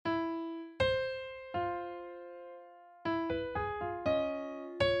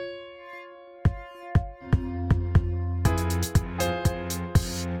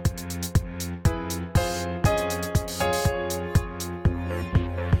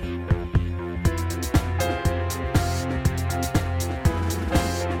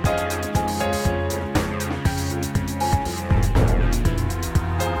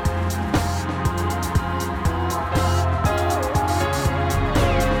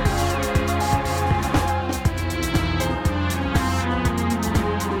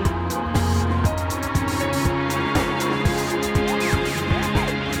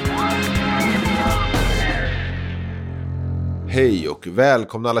Hej och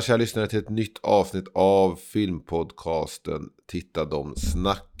välkomna alla kära lyssnare till ett nytt avsnitt av filmpodcasten Titta de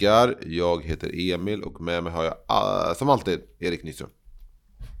snackar. Jag heter Emil och med mig har jag som alltid Erik Nyström.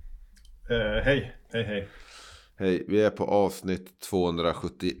 Hej. Hej, vi är på avsnitt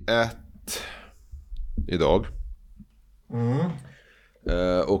 271 idag.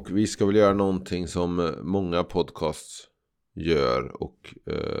 Och vi ska väl göra någonting som många podcasts gör och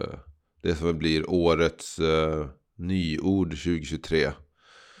det som blir årets nyord 2023.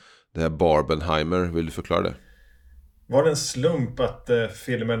 Det här Barbenheimer, vill du förklara det? Var det en slump att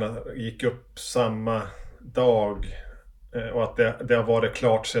filmerna gick upp samma dag och att det har varit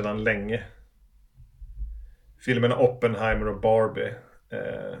klart sedan länge? Filmerna Oppenheimer och Barbie.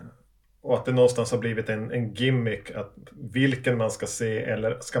 Och att det någonstans har blivit en gimmick att vilken man ska se,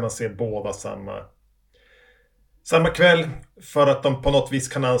 eller ska man se båda samma kväll, för att de på något vis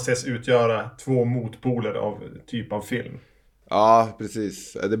kan anses utgöra två motpoler av typ av film. Ja,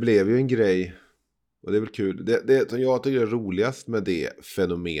 precis. Det blev ju en grej. Och det är väl kul. Det som jag tycker är roligast med det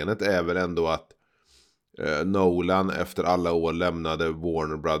fenomenet är väl ändå att Nolan efter alla år lämnade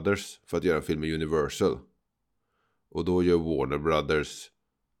Warner Brothers för att göra en film med Universal. Och då gör Warner Brothers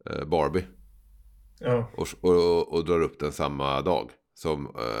Barbie. Ja. Och drar upp den samma dag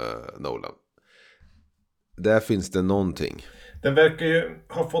som Nolan. Där finns det någonting. Den verkar ju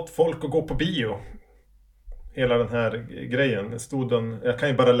ha fått folk att gå på bio. Hela den här grejen. Jag kan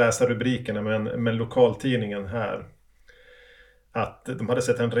ju bara läsa rubrikerna med lokaltidningen här. Att de hade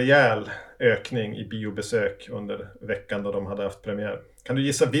sett en rejäl ökning i biobesök under veckan då de hade haft premiär. Kan du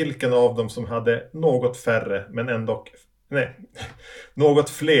gissa vilken av dem som hade något fler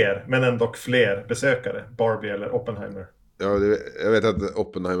men ändå fler besökare? Barbie eller Oppenheimer? Ja, jag vet att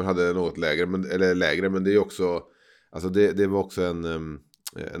Oppenheimer hade något lägre, men det är också, alltså det var också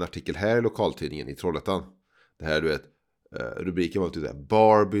en artikel här i lokaltidningen i Trollhättan. Det här, du vet, rubriken var typ där: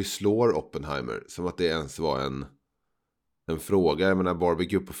 Barbie slår Oppenheimer, som att det ens var en fråga. Jag menar, Barbie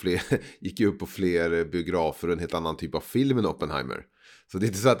gick upp på fler biografer och en helt annan typ av film än Oppenheimer. Så det är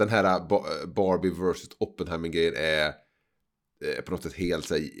inte så att den här Barbie versus Oppenheimer-grejen är på något sätt helt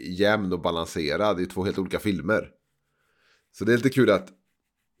så jämn och balanserad. Det är två helt olika filmer. Så det är lite kul att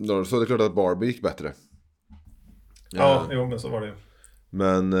så det är klart att Barbie gick bättre. Ja, jo, men så var det.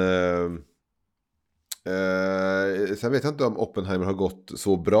 Men sen vet jag inte om Oppenheimer har gått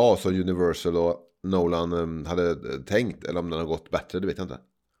så bra som Universal och Nolan hade tänkt, eller om den har gått bättre, det vet jag inte.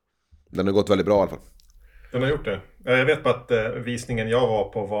 Den har gått väldigt bra i alla fall. Den har gjort det. Jag vet bara att visningen jag var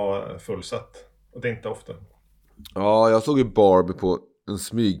på var fullsatt. Och det är inte ofta. Ja, jag såg ju Barbie på en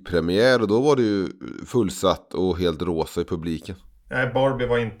smygpremiär och då var det ju fullsatt och helt rosa i publiken. Nej, Barbie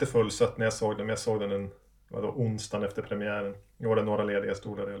var inte fullsatt när jag såg den. Men jag såg den onsdagen efter premiären. Det var det några lediga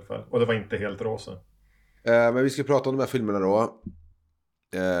stolar i alla fall. Och det var inte helt rosa. Men vi ska prata om de här filmerna då.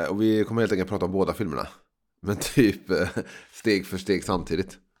 Och vi kommer helt enkelt prata om båda filmerna. Men typ steg för steg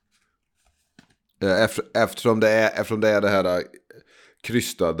samtidigt. Eftersom det är det här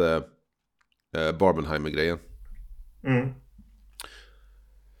krystade Barbenheimer-grejen.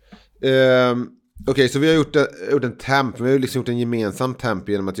 Okej, så vi har gjort en temp. Vi har liksom gjort en gemensam temp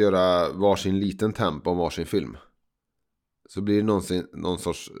genom att göra varsin liten temp om varsin film. Så blir det någon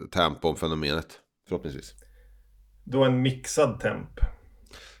sorts temp om fenomenet, förhoppningsvis. Då en mixad temp.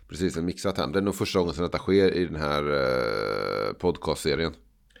 Precis, en mixad temp. Det är nog första gången som detta sker i den här podcastserien.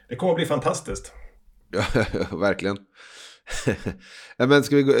 Det kommer att bli fantastiskt. Ja, verkligen. Men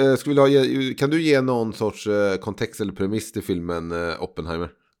kan du ge någon sorts kontext eller premiss till filmen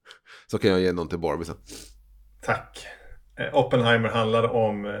Oppenheimer? Så kan jag ge någon till Barbie sen. Tack. Oppenheimer handlar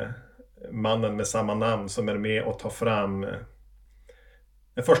om mannen med samma namn som är med och tar fram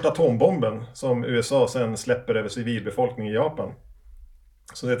den första atombomben som USA sen släpper över civilbefolkning i Japan.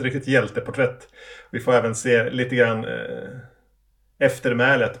 Så det är ett riktigt hjälteporträtt. Vi får även se lite grann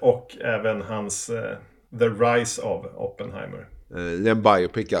eftermälet och även hans The Rise of Oppenheimer. Det är en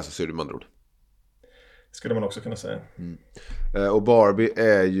biopic, alltså, ser du med andra ord. Skulle man också kunna säga. Och Barbie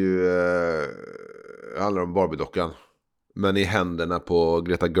är ju handlar om Barbie-dockan. Men i händerna på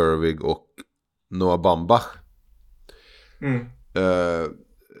Greta Gerwig och Noah Baumbach.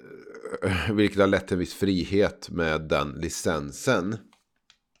 Vilket har lett till en viss frihet med den licensen.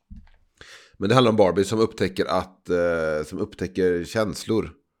 Men det handlar om Barbie som upptäcker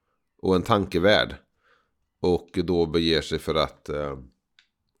känslor och en tankevärld. Och då beger sig för att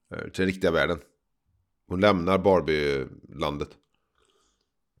till den riktiga världen. Hon lämnar Barbie-landet.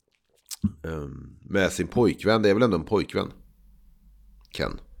 Med sin pojkvän. Det är väl ändå en pojkvän?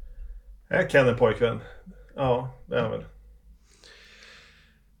 Ken. Är Ken en pojkvän? Ja, det är han väl.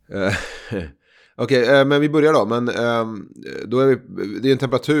 Okej, men vi börjar då. Men då är det är en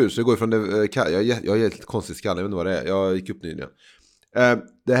temperatur så det går från det. Jag har helt konstigt skalle, jag vet inte vad det är. Jag gick upp nyligen.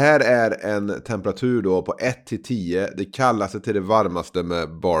 Det här är en temperatur då på 1-10. Det kallaste till det varmaste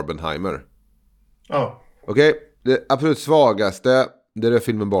med Barbenheimer. Ja. Okej, det absolut svagaste, det är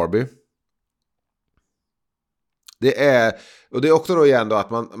filmen Barbie. Det är också då igen då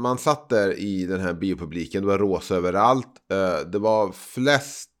att man satt där i den här biopubliken. Det var rosa överallt. Det var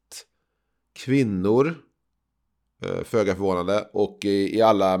flest kvinnor, föga förvånande, och i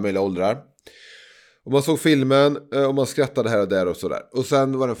alla möjliga åldrar. Och man såg filmen och man skrattade här och där och sådär. Och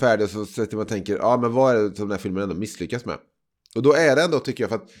sen var den färdig och så sätter man tänker, ja men vad är det som den här filmen ändå misslyckas med? Och då är det ändå, tycker jag,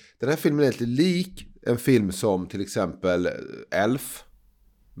 för att den här filmen är lite lik en film som till exempel Elf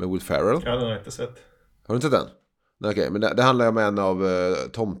med Will Ferrell. Ja, den har jag inte sett. Har du inte sett den? Nej, okej, men det handlar om en av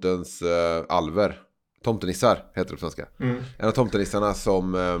tomtens alver. Tomtenissar heter det på svenska. En av tomtenissarna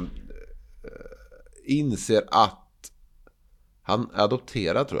som inser att han är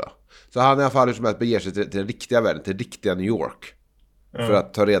adopterad, tror jag. Så han i alla fall som att beger sig till den riktiga världen, till riktiga New York. För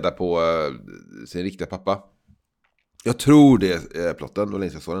att ta reda på sin riktiga pappa. Jag tror det är plotten och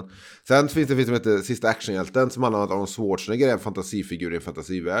längst jag såg den. Sen finns det som heter Sista actionhjälten, som handlar om att Arnold Schwarzenegger är en fantasifigur i en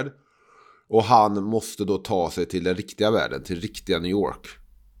fantasivärld. Och han måste då ta sig till den riktiga världen, till riktiga New York.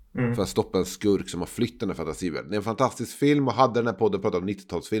 För att stoppa en skurk som har flytt den här fantasivärlden. Det är en fantastisk film, och hade den här podden pratat om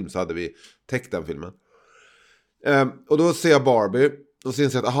 90-talsfilm så hade vi täckt den filmen. Och då ser jag Barbie och så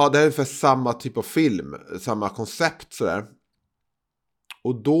inser jag att det här är ungefär samma typ av film, samma koncept sådär.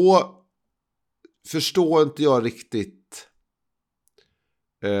 Och då förstår inte jag riktigt,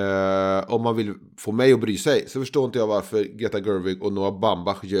 om man vill få mig att bry sig, så förstår inte jag varför Greta Gerwig och Noah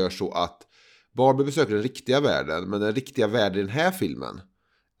Baumbach gör så att Barbie besöker den riktiga världen, men den riktiga världen i den här filmen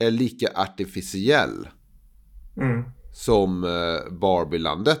är lika artificiell som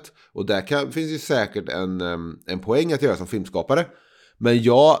Barbie-landet. Och där finns ju säkert en poäng att göra som filmskapare. Men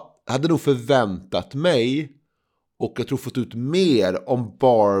jag hade nog förväntat mig, och jag tror fått ut mer, om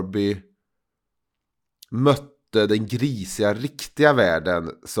Barbie mötte den grisiga riktiga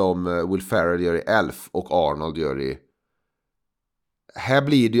världen som Will Ferrell gör i Elf och Arnold gör i. Här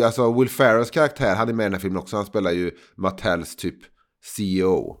blir det ju, alltså Will Ferrells karaktär, han är med i den här filmen också. Han spelar ju Mattels typ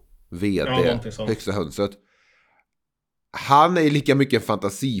CEO, vd, högsta hönset. Han är lika mycket en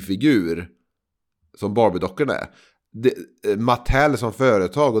fantasifigur som Barbie-dockorna är. Mattel som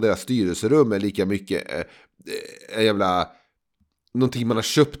företag och deras styrelserum är lika mycket någonting man har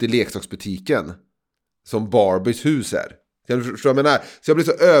köpt i leksaksbutiken som Barbies hus är. Kan du förstå vad jag menar? Så jag blir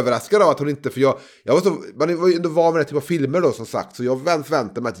så överraskad av att hon inte, för jag var så, man var ju ändå van med det typ av filmer då, som sagt, så jag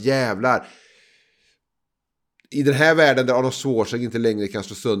förväntade mig att jävlar, i den här världen där Arnold Schwarzenegger inte längre kan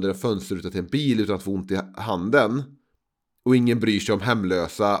slå sönder en fönsterruta till en bil utan att få ont i handen, och ingen bryr sig om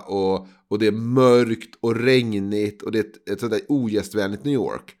hemlösa, och det är mörkt och regnigt, och det är ett sådär ogästvänligt New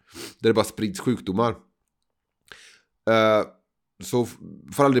York där det bara sprids sjukdomar, så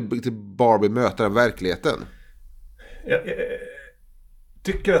får aldrig till Barbie möta den verkligheten. Jag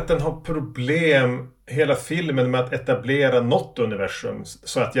tycker att den har problem hela filmen med att etablera något universum,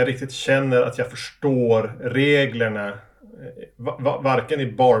 så att jag riktigt känner att jag förstår reglerna varken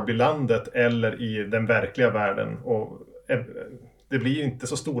i Barbie-landet eller i den verkliga världen, och det blir inte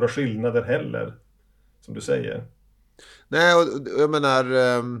så stora skillnader heller, som du säger. Nej, och jag menar,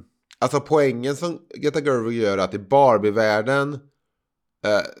 alltså poängen som Greta Gerwig gör, att i Barbie-världen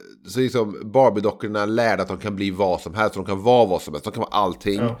så liksom Barbie-dockorna lärde att de kan bli vad som helst, de kan vara vad som helst, de kan vara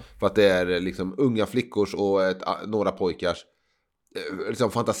allting, för att det är liksom unga flickors och några pojkars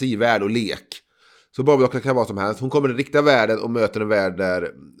liksom fantasivärld och lek. Så Barbie-dockorna kan vara som helst. Hon kommer i den riktiga världen och möter en värld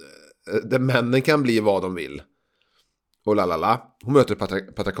där männen kan bli vad de vill. Och lalala. Hon möter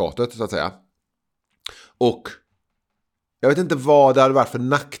patriarkatet, så att säga. Och jag vet inte vad det hade varit för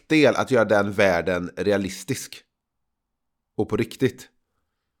nackdel att göra den världen realistisk och på riktigt.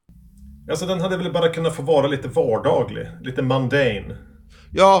 Alltså den hade väl bara kunnat få vara lite vardaglig, lite mundane.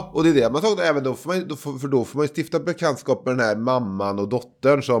 Ja, och det är det. Man tar även då får man ju stifta bekantskap med den här mamman och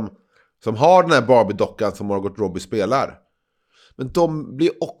dottern som har den här Barbie-dockan som Margot Robbie spelar. Men de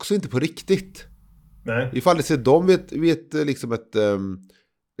blir också inte på riktigt. Nej. Ifall det ser dem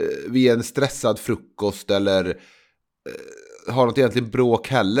vid en stressad frukost eller har något egentligen bråk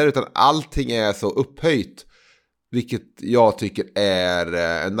heller, utan allting är så upphöjt, vilket jag tycker är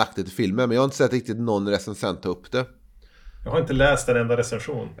en nackdel till filmen. Men jag har inte sett riktigt någon recensent ta upp det. Jag har inte läst en enda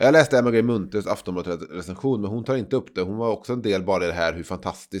recension. Jag läste Emma Gray Munters Aftonbladet-recension, men hon tar inte upp det. Hon var också en del bara i det här hur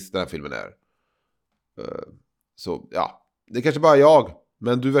fantastisk den här filmen är. Så ja, det är kanske bara jag,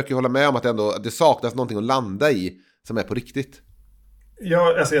 men du verkar hålla med om att det saknas någonting att landa i som är på riktigt.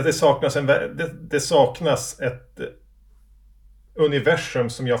 Ja, alltså det saknas ett universum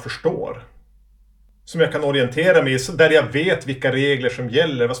som jag förstår. Som jag kan orientera mig i, där jag vet vilka regler som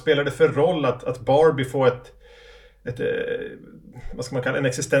gäller. Vad spelar det för roll att Barbie får vad ska man kalla en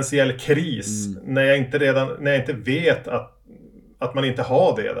existentiell kris när jag inte vet att man inte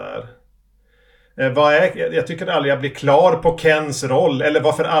har det där. Jag tycker aldrig jag blir klar på Kens roll eller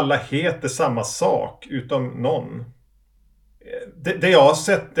varför alla heter samma sak utom någon. Det jag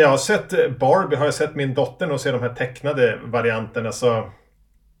har sett Barbie, har jag sett min dotter och se de här tecknade varianterna,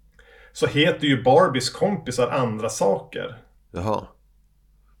 så heter ju Barbies kompisar andra saker. Jaha.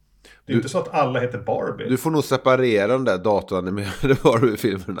 Det är inte så att alla heter Barbie. Du får nog separera de där datoranimerade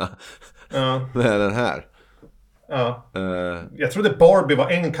Barbie-filmerna med den här. Ja. Jag trodde Barbie var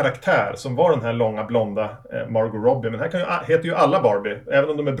en karaktär som var den här långa blonda Margot Robbie. Men här heter ju alla Barbie. Även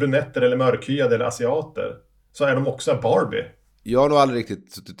om de är brunetter eller mörkhyade eller asiater, så är de också Barbie. Jag har nog aldrig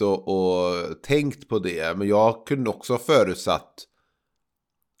riktigt suttit och tänkt på det. Men jag kunde också förutsatt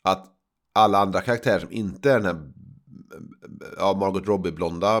att alla andra karaktärer som inte är den här Margot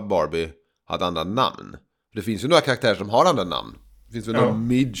Robbie-blonda Barbie hade andra namn. Det finns ju några karaktärer som har andra namn. Det finns väl någon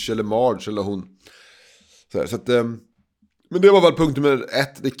Midge eller Marge eller hon. Så att, men det var väl punkt nummer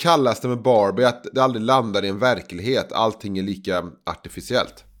 1. Det kallaste med Barbie, att det aldrig landar i en verklighet. Allting är lika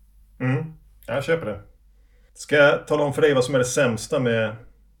artificiellt. Jag köper det. Ska jag tala om för dig vad som är det sämsta med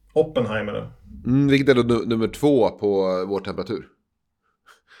Oppenheimer då? Vilket är då nummer 2 på vår temperatur.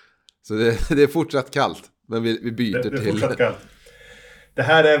 Så det är fortsatt kallt. Men vi byter till... Det är fortsatt kallt. Det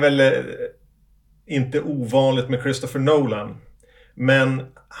här är väl inte ovanligt med Christopher Nolan. Men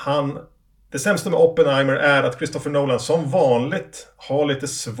det sämsta med Oppenheimer är att Christopher Nolan som vanligt har lite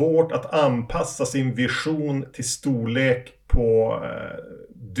svårt att anpassa sin vision till storlek på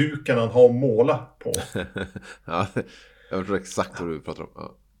duken han har målat på. Ja, jag förstår exakt vad du pratar om.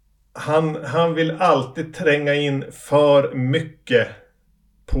 Ja. Han vill alltid tränga in för mycket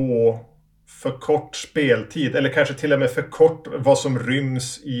på för kort speltid. Eller kanske till och med för kort vad som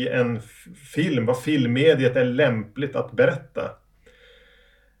ryms i en film. Vad filmmediet är lämpligt att berätta.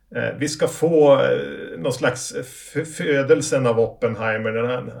 Vi ska få någon slags födelsen av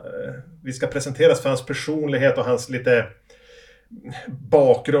Oppenheimer. Vi ska presenteras för hans personlighet och hans lite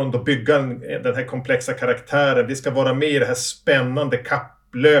bakgrund och bygga den här komplexa karaktären. Vi ska vara med i den här spännande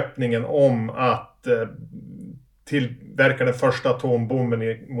kapplöpningen om att tillverka den första atombomben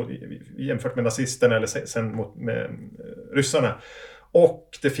jämfört med nazisterna eller sen med ryssarna. Och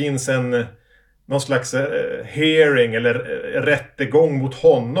det finns någon slags hearing eller rättegång mot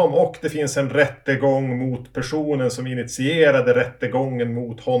honom, och det finns en rättegång mot personen som initierade rättegången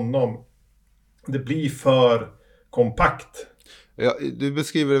mot honom. Det blir för kompakt. Ja, du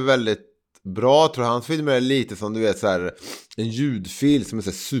beskriver det väldigt bra, tror jag. Hans filmer är lite som, du vet, så här, en ljudfil som är så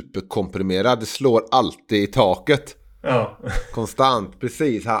här superkomprimerad. Det slår alltid i taket. Ja. Konstant,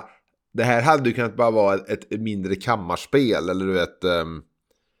 precis. Det här hade ju kunnat bara vara ett mindre kammarspel, eller du vet...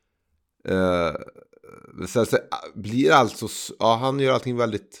 så blir alltså, han gör allting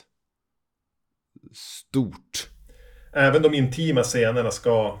väldigt stort. Även de intima scenerna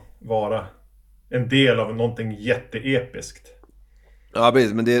ska vara en del av någonting jätteepiskt. Ja,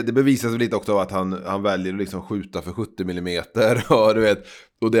 precis, men det bevisas lite också av att han väljer att liksom skjuta för 70 mm och du vet,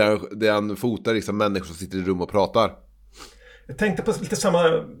 och det han fotar liksom människor som sitter i rum och pratar. Jag tänkte på lite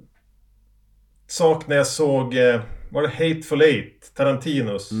samma sak när jag såg var det Hateful Eight,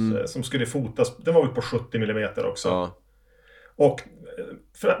 Tarantinos som skulle fotas. Den var väl på 70 mm också. Ja. Och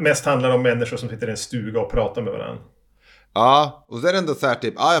mest handlar det om människor som sitter i en stuga och pratar med varandra. Ja, och så är det ändå så här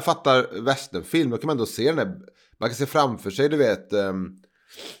typ, jag fattar westernfilm, då kan man ändå se den där, man kan se framför sig, du vet,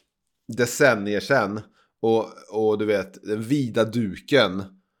 decennier sedan och du vet, den vida duken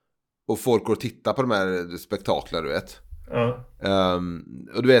och folk går och tittar på de här spektakler, du vet. Ja.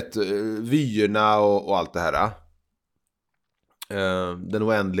 Och du vet, vyerna och allt det här. Den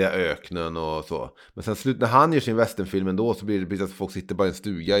oändliga öknen och så. Men sen när han gör sin westernfilm ändå, så blir det precis att folk sitter bara i en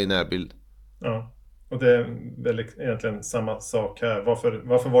stuga i närbild. Ja. Och det är väl egentligen samma sak här.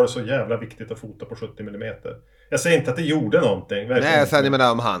 Varför var det så jävla viktigt att fota på 70 mm? Jag säger inte att det gjorde någonting. Nej, sen jag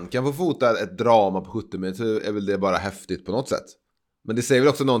menar om han kan få fota ett drama på 70 mm så är väl det bara häftigt på något sätt. Men det säger väl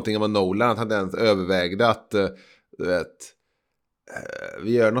också någonting om Nolan, att han ens övervägde att du vet,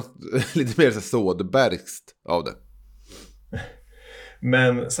 vi gör något lite mer så Soderbergskt av det.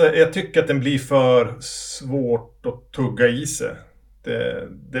 Men så jag tycker att den blir för svårt att tugga i sig.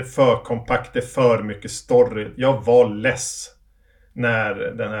 Det är för kompakt, det är för mycket story. Jag var less när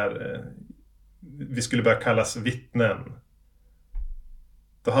den här vi skulle börja kallas vittnen.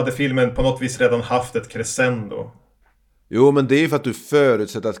 Då hade filmen på något vis redan haft ett crescendo. Jo, men det är ju för att du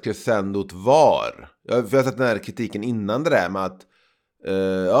förutsätter att crescendot var. Jag har sett den här kritiken innan det där med att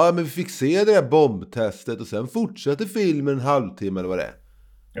ja, men vi fick se det där bombtestet och sen fortsatte filmen en halvtimme eller vad det är.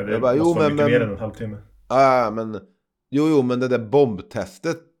 Ja, det bara, måste vara mycket mer än en halvtimme. Ja, men men det där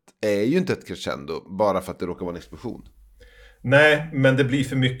bombtestet är ju inte ett crescendo bara för att det råkar vara en explosion. Nej, men det blir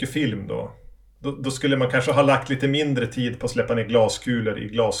för mycket film då. Då skulle man kanske ha lagt lite mindre tid på att släppa ner glaskulor i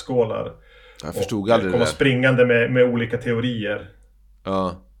glasskålar. Jag förstod aldrig det. Komma springande med olika teorier.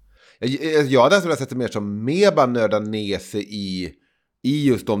 Ja. Jag hade alltså sett det mer som mer bara nörda ner sig i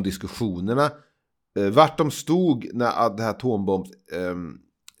just de diskussionerna. Vart de stod när det här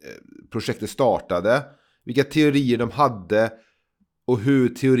atombombsprojektet startade. Vilka teorier de hade. Och hur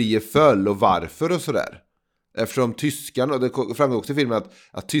teorier föll och varför och sådär. Eftersom tyskarna, och det framgår också i filmen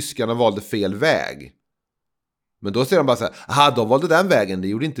att tyskarna valde fel väg. Men då ser de bara så här, aha, de valde den vägen, det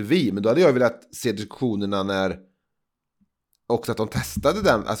gjorde inte vi. Men då hade jag velat se diskussionerna när också att de testade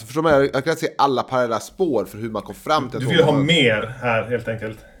den. Alltså förstår man, jag kan se alla parallella spår för hur man kom fram till. Du vill ha mer här helt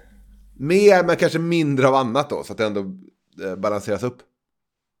enkelt. Mer, men kanske mindre av annat då, så att det ändå balanseras upp.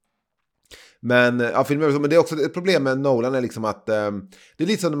 Men ja, men det är också ett problem med Nolan är liksom att det är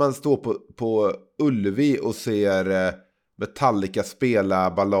lite som när man står på Ullevi och ser Metallica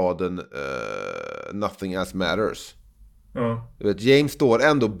spela balladen Nothing Else Matters. Du vet, James står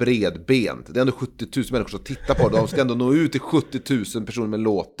ändå bredbent. Det är ändå 70 000 människor som tittar på det. De ska ändå nå ut till 70 000 personer med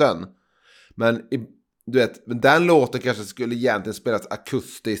låten. Men du vet, men den låten kanske skulle egentligen spelas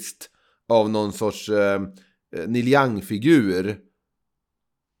akustiskt av någon sorts Neil Young-figur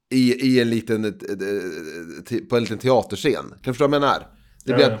i en liten på en liten teaterscen. Kan du förstå vad jag menar?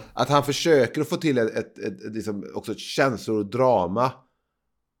 Det blir att han försöker att få till ett liksom också ett känslor och drama.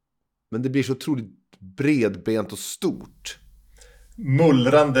 Men det blir så otroligt bredbent och stort.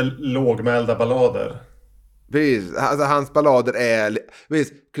 Mullrande lågmälda ballader. Precis, alltså hans ballader är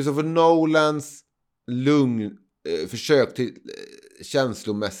Christopher Nolans lugn försök till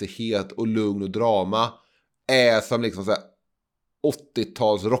känslomässighet och lugn och drama är som liksom så här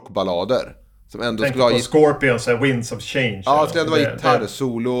 80-tals rockballader som ändå skulle ha Scorpions och Winds of Change. Ja, det skulle ändå vara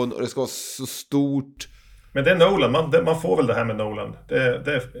gitarrsolon och det ska vara så stort. Men det är Nolan, man får väl det här med Nolan. Det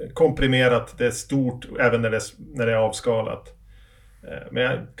är komprimerat, det är stort även när det är avskalat. Men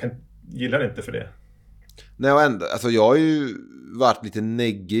jag gillar inte för det. Nej, och ändå, alltså jag har ju varit lite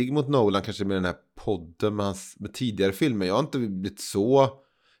neggig mot Nolan kanske med den här podden med tidigare filmer. Jag har inte blivit så...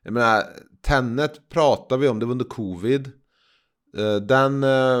 Jag menar, Tenet pratar vi om, det var under covid.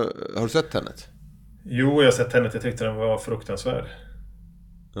 Har du sett Tenet? Jo, jag har sett Tenet, jag tyckte den var fruktansvärd.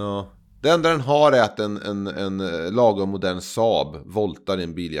 Ja. Det enda den har är att en lagom modern Saab voltar i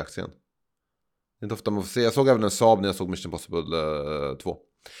en bil i aktien. Det är inte ofta man får se. Jag såg även en Saab när jag såg Mission Impossible 2.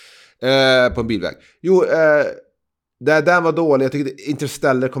 På en bilväg. Jo, den var dålig. Jag tycker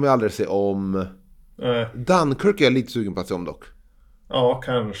Interstellar kommer jag aldrig se om. Dunkirk är jag lite sugen på att se om dock. Ja,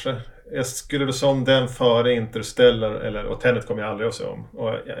 kanske. Jag skulle väl se om den före Interstellar och Tenet kommer jag aldrig att se om.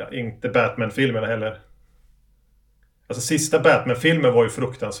 Och inte Batman-filmerna heller. Alltså sista Batman-filmen var ju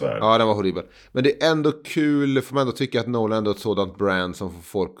fruktansvärd. Ja, den var horribel. Men det är ändå kul, för man ändå tycker att Nolan ändå är ett sådant brand som får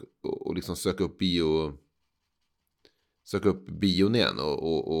folk att liksom söka upp bion igen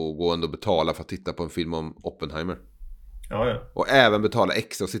och gå ändå betala för att titta på en film om Oppenheimer. Ja. Och även betala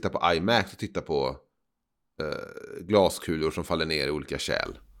extra och sitta på IMAX och titta på glaskulor som faller ner i olika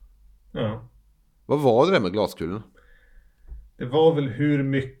kärl. Ja. Vad var det där med glaskulorna? Det var väl hur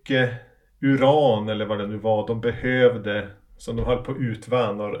mycket uran eller vad det nu var de behövde som de höll på att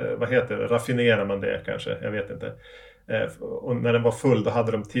utvanna. Vad heter det? Raffinerar man det kanske? Jag vet inte. Och när den var full då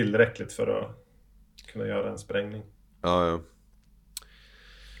hade de tillräckligt för att kunna göra en sprängning. Ja.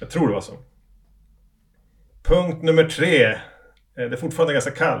 Jag tror det var så. Punkt nummer 3. Det är fortfarande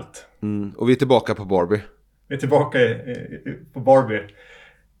ganska kallt. Och vi är tillbaka på Barbie. Vi är tillbaka på Barbie.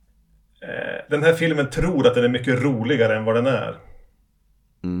 Den här filmen tror att den är mycket roligare än vad den är.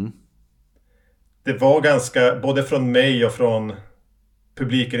 Det var ganska, både från mig och från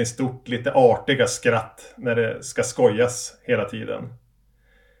publiken i stort lite artiga skratt när det ska skojas hela tiden.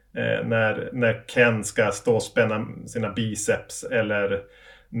 När Ken ska stå och spänna sina biceps, eller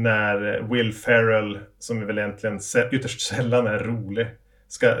när Will Ferrell, som är väl egentligen ytterst sällan är rolig,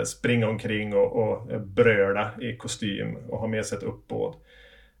 ska springa omkring och bröla i kostym och ha med sig ett uppbåd.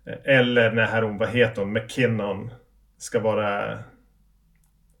 Eller när vad heter hon, McKinnon, ska vara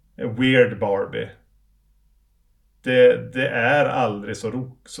weird Barbie. Det är aldrig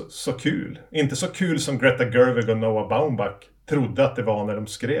så kul. Inte så kul som Greta Gerwig och Noah Baumbach trodde att det var när de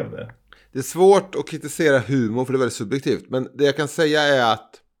skrev det. Det är svårt att kritisera humor för det är väldigt subjektivt. Men det jag kan säga är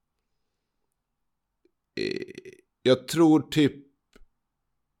att jag tror typ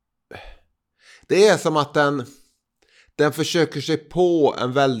det är som att den försöker sig på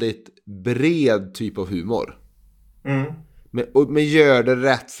en väldigt bred typ av humor. Men gör det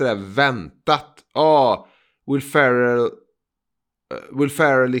rätt sådär väntat. Will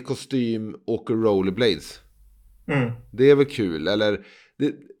Ferrell i kostym åker rollerblades. Det är väl kul. Eller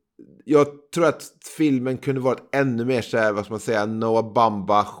jag tror att filmen kunde varit ännu mer såhär, vad ska man säga, Noah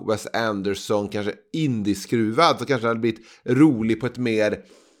Baumbach, Wes Anderson, kanske indie-skruvad, så kanske det hade blivit rolig på ett mer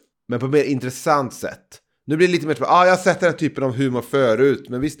intressant sätt. Nu blir det lite mer jag har sett den här typen av humor förut,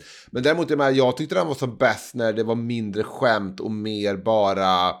 men visst, men däremot jag tyckte den var som bäst när det var mindre skämt och mer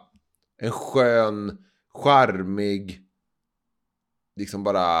bara en skön, charmig liksom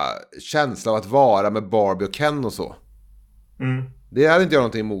bara känsla av att vara med Barbie och Ken och så. Det hade inte jag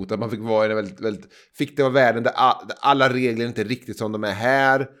någonting emot, att man fick vara i en väldigt fiktiva världen där alla regler inte är riktigt som de är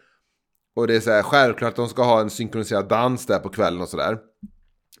här. Och det är så här, självklart att de ska ha en synkroniserad dans där på kvällen och sådär.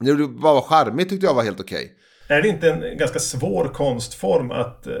 Det var charmigt, tyckte jag var helt okej. Är det inte en ganska svår konstform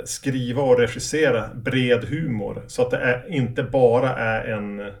att skriva och regissera bred humor, så att det inte bara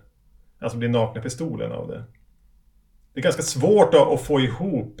är alltså blir nakna pistolen av det? Det är ganska svårt att få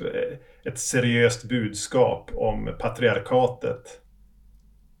ihop ett seriöst budskap om patriarkatet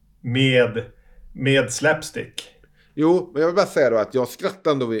med slapstick. Jo, men jag vill bara säga då att jag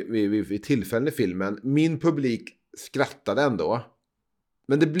skrattade ändå vid tillfällen i filmen. Min publik skrattade ändå.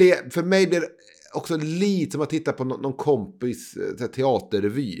 Men för mig blev det också lite som att titta på någon kompis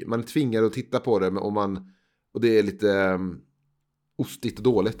teaterrevy. Man är tvingad att titta på det och det är lite ostigt och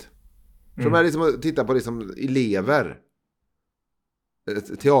dåligt. För mig är det som att titta på det som elever.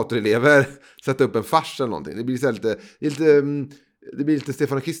 Teaterelever sätta upp en fars eller någonting. Det blir så lite det blir lite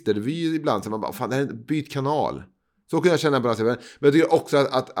Stefan och Krister-revy ibland, så man bara, fan, det här är en byt kanal. Så kunde jag känna bra. Men jag tycker också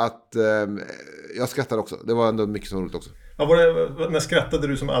att jag skrattar också. Det var ändå mycket så roligt också. Ja, när skrattade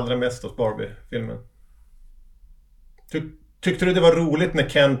du som allra mest åt Barbie-filmen? Tyckte du det var roligt när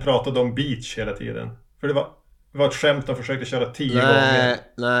Ken pratade om beach hela tiden? För det var ett skämt de försökte köra 10 gånger.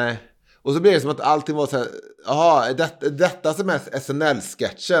 Nej. Och så blev det som att allting var så här, jaha, detta som är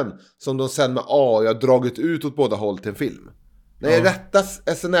SNL-sketchen som de sen med AI har dragit ut åt båda håll till en film. Nej, är detta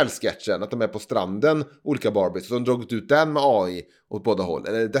SNL-sketchen, att de är på stranden, olika Barbies, så de dragit ut den med AI åt båda håll?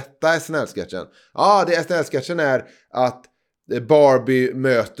 Eller är detta SNL-sketchen? Ja, det SNL-sketchen är att Barbie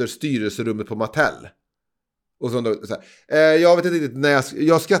möter styrelserummet på Mattel. Och så här, jag vet inte riktigt,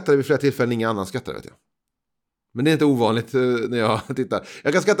 jag skrattade vid flera tillfällen, ingen annan skrattade, vet jag. Men det är inte ovanligt när jag tittar.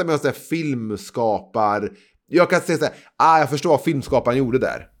 Jag kan skratta med oss där filmskapar. Jag kan säga så här, jag förstår vad filmskaparen gjorde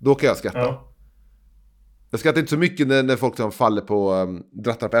där. Då kan jag skratta. Ja. Jag skrattar inte så mycket när folk som faller på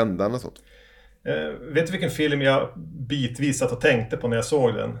drattar på ändan och sånt. Vet du vilken film jag bitvis satt och tänkte på när jag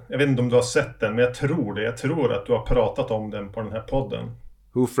såg den? Jag vet inte om du har sett den, men jag tror det. Jag tror att du har pratat om den på den här podden.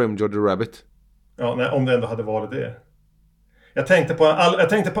 Who Framed Roger Rabbit? Ja, nej, om det ändå hade varit det. Jag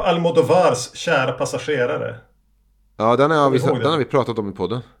tänkte på Almodovars Kära passagerare. Ja, den har vi pratat om i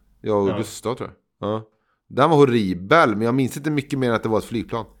podden. Jag och Gustav, tror jag. Ja. Den var horribel, men jag minns inte mycket mer än att det var ett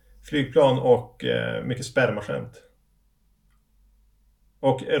flygplan. Flygplan och mycket spermaskämt.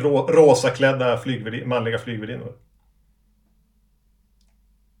 Och rosaklädda manliga flygvärdinnor.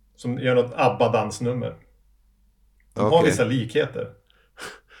 Som gör något ABBA-dansnummer. De har vissa likheter.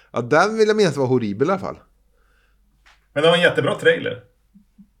 Ja, den vill jag minnas var horribel i alla fall. Men det var en jättebra trailer.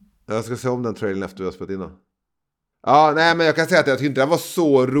 Jag ska se om den trailern efter vi har spelat in den. Ja, nej, men jag kan säga att jag tyckte inte den var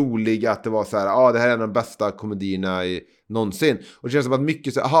så rolig att det var så här, det här är en av de bästa komedierna någonsin. Och det känns som att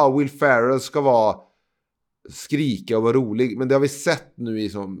mycket så här, Will Ferrell ska skrika och vara rolig, men det har vi sett nu i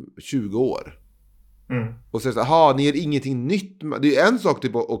som 20 år. Och så här, ni gör ingenting nytt. Det är en sak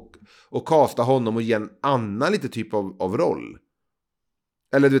typ att kasta honom och ge en annan lite typ av roll.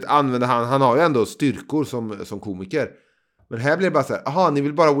 Eller du vet, använda han har ju ändå styrkor som komiker. Men här blir det bara så här, ni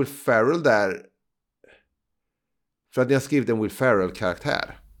vill bara Will Ferrell där för att ni har skrivit en Will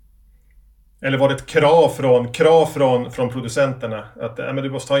Ferrell-karaktär. Eller var det ett krav från producenterna att men du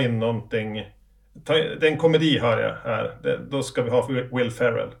måste ta in någonting. Det är en komedi hör jag här. Då ska vi ha Will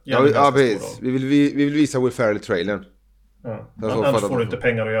Ferrell. Ja, precis. Vi vill visa Will Ferrell i trailern. Ja. Annars får du inte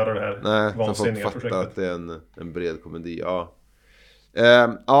pengar att göra det här vansinniga projektet. Att det är en bred komedi, ja.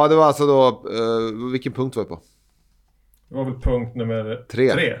 Ja, det var alltså då... vilken punkt var vi på? Det var väl punkt nummer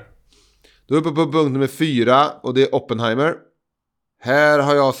 3. Då är vi på punkt nummer 4 och det är Oppenheimer. Här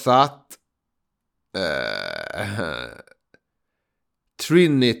har jag satt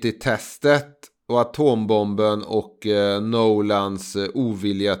Trinity-testet och atombomben och Nolans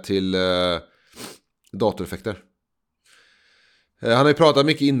ovilja till datoreffekter. Han har ju pratat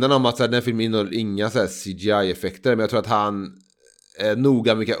mycket innan om att den här filmen innehåller inga CGI-effekter, men jag tror att han är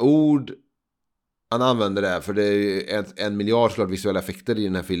noga med vilka ord han använder det, för det är ju en miljard såklart visuella effekter i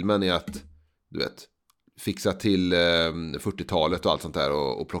den här filmen, i att du vet, fixa till 40-talet och allt sånt där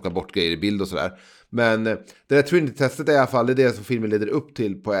och plocka bort grejer i bild och sådär. Men det där Trinity-testet är i alla fall det som filmen leder upp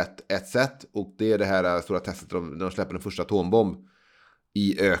till på ett sätt, och det är det här stora testet när de släpper den första atombomb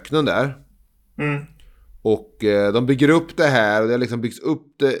i öknen där. Och de bygger upp det här, och det har liksom byggts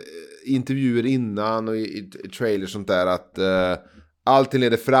upp det, intervjuer innan och i trailers och sånt där, att allting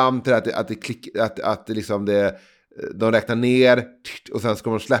leder fram till att liksom de räknar ner och sen ska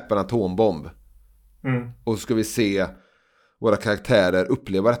de släppa en atombomb. Och så ska vi se våra karaktärer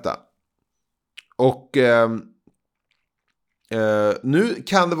uppleva detta. Och nu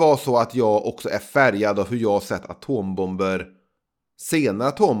kan det vara så att jag också är färgad av hur jag har sett senare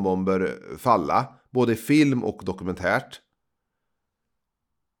atombomber falla, både i film och dokumentärt.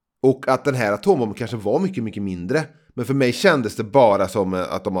 Och att den här atombomben kanske var mycket, mycket mindre. Men för mig kändes det bara som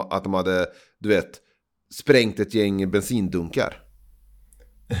att de hade, du vet, sprängt ett gäng bensindunkar.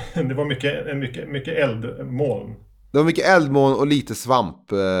 Det var mycket eldmoln. Det var mycket eldmoln och lite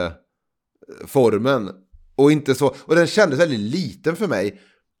svampformen. Och inte så, och den kändes väldigt liten för mig.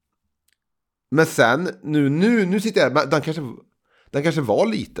 Men sen, nu sitter jag, den kanske var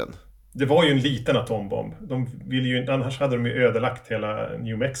liten. Det var ju en liten atombomb. Annars hade de ju ödelagt hela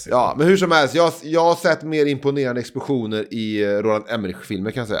New Mexico. Ja, men hur som helst, jag har sett mer imponerande explosioner i Roland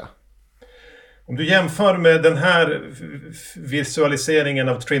Emmerich-filmer, kan jag säga. Om du jämför med den här visualiseringen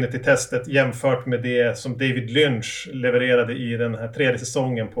av Trinity-testet jämfört med det som David Lynch levererade i den här 3:e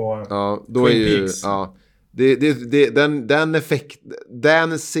säsongen på då Twin Peaks. Ja,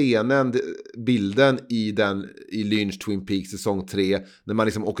 den scenen, bilden i Lynch Twin Peaks säsong 3, när man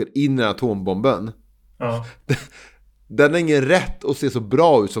liksom åker in i atombomben. Ja. Den är ingen rätt att se så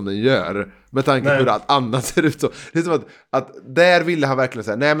bra ut som den gör, med tanke på hur allt annat ser ut. Så det är som att där ville han verkligen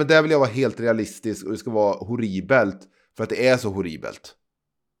säga, nej men där vill jag vara helt realistisk och det ska vara horribelt för att det är så horribelt.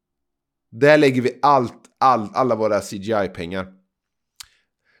 Där lägger vi alla våra CGI-pengar.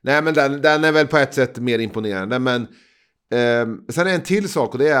 Nej, men den är väl på ett sätt mer imponerande. Men sen är en till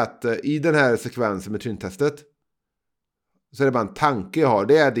sak, och det är att i den här sekvensen med Trinity-testet så är det bara en tanke jag har.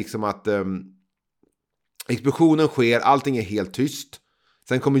 Det är liksom att explosionen sker, allting är helt tyst.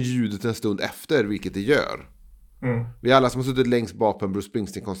 Sen kommer ljudet en stund efter, vilket det gör. Vi alla som har suttit längst bak på en Bruce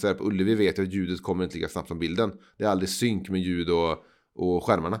Springsteen-konsert på Ullevi vet att ljudet kommer inte lika snabbt som bilden. Det är aldrig synk med ljud och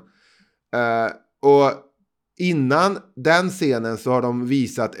skärmarna. Och innan den scenen så har de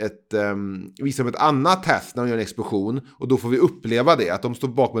visat ett annat test när de gör en explosion. Och då får vi uppleva det, att de står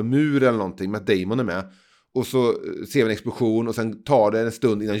bakom en mur eller någonting, med Damon är med. Och så ser vi en explosion och sen tar det en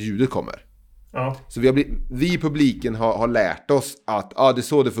stund innan ljudet kommer. Ja. Så vi i publiken har lärt oss att det är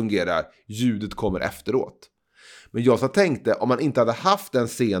så det fungerar. Ljudet kommer efteråt. Men jag så tänkte, om man inte hade haft den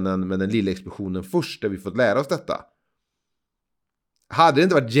scenen med den lilla explosionen först, där vi fått lära oss detta, hade det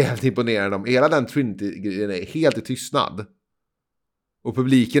inte varit jävligt imponerande om hela den Trinity-grejen är helt i tystnad. Och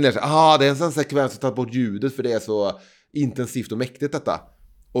publiken lär sig, det är en sån sekvens som tar bort ljudet för det är så intensivt och mäktigt detta.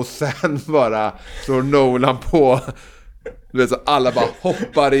 Och sen bara slår Nolan på. Du vet, så alla bara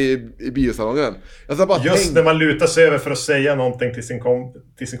hoppar i biosalongen. Just när man lutar sig över för att säga någonting till sin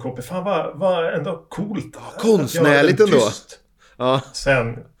kompis. Fan, vad ändå coolt. Konstnärligt ändå. Ja.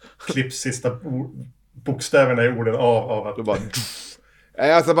 Sen klipps sista bokstäverna i orden av att...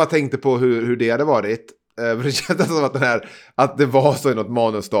 Jag bara tänkte på hur det hade varit. För det kändes som att det var så i något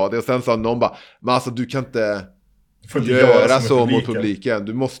manusstadie. Och sen sa någon bara, men alltså du kan inte göra så mot publiken.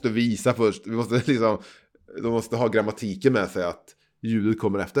 Du måste visa först. De måste ha grammatiken med sig att ljudet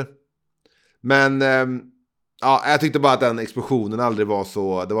kommer efter. Men jag tyckte bara att den explosionen aldrig var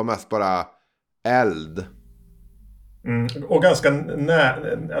så. Det var mest bara eld. Och ganska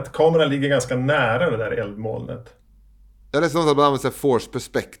att kameran ligger ganska nära det där eldmolnet. Jag läste något att man använder sig force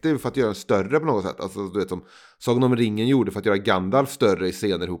perspective för att göra den större på något sätt. Alltså du vet, som Sagan om ringen gjorde för att göra Gandalf större i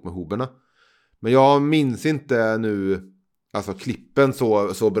scener ihop med hoberna. Men jag minns inte nu alltså klippen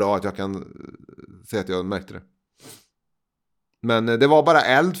så bra att jag kan säga att jag märkte det. Men det var bara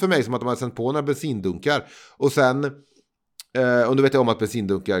eld för mig, som att de hade sänt på några bensindunkar. Och sen, och nu vet jag om att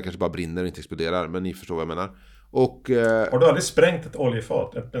bensindunkar kanske bara brinner och inte exploderar, men ni förstår vad jag menar. Och, har du aldrig sprängt ett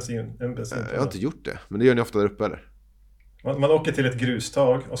oljefat? En bensin? Jag har inte gjort det, men det gör ni ofta där uppe, eller? Man åker till ett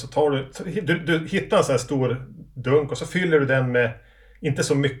grustag och så tar du hittar en sån här stor dunk och så fyller du den med, inte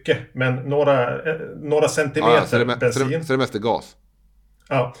så mycket, men några centimeter bensin. Så det mest är gas.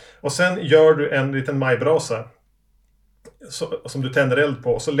 Ja, och sen gör du en liten majbrasa som du tänder eld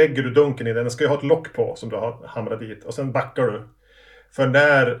på, och så lägger du dunken i den. Den ska ju ha ett lock på som du har hamrat dit, och sen backar du. För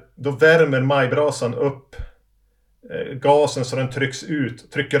då värmer majbrasan upp gasen så den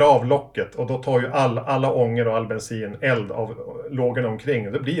trycker av locket, och då tar ju alla ångor och all bensin eld av lågorna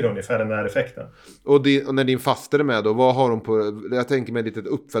omkring. Då blir det ungefär den här effekten. Och när din faster är med då, vad har de på? Jag tänker mig ett litet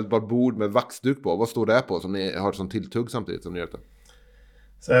uppfällbart bord med vaxduk på. Vad står det på som ni har som tilltugg samtidigt som ni gör det?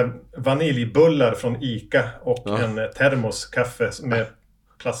 Så här, vaniljbullar från Ica och en termoskaffe med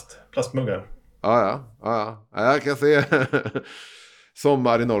plastmuggar. Ja. Jag kan se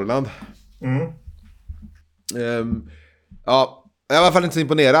sommar i Norrland. Ja, jag är i alla fall inte så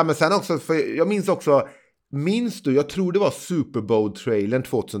imponerad. Men sen också, för jag minns du, jag tror det var Super Bowl-trailern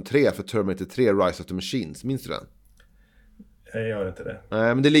 2003 för Terminator 3 Rise of the Machines. Minns du den? Jag gör inte det.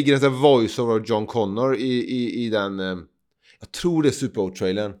 Men det ligger en sån här voice-over av John Connor i den. Jag tror det är Super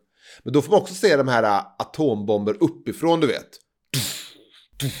Bowl-trailern. Men då får man också se de här atombomber uppifrån, du vet.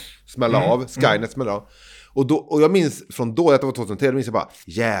 Smälla av, Skynet smälla av. Och jag minns från då, att det var 2003, då minns jag bara,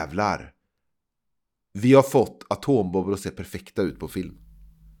 jävlar. Vi har fått atombomber att se perfekta ut på film.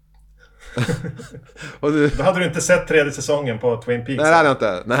 Då hade du inte sett tredje säsongen på Twin Peaks. Nej, det hade jag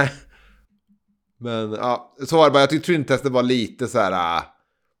inte. Nej. Men ja, så var det bara. Jag tyckte Trin-testet var lite så här.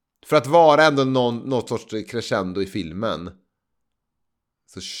 För att vara ändå något sorts crescendo i filmen,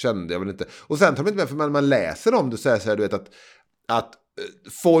 så kände jag väl inte. Och sen tar man inte med, för man läser om det så här, du vet att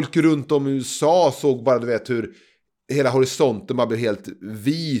folk runt om i USA såg bara, du vet, hur hela horisonten bara blev helt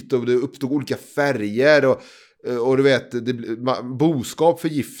vit och det uppstod olika färger och du vet, boskap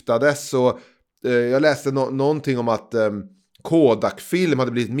förgiftades, och jag läste någonting om att Kodak-film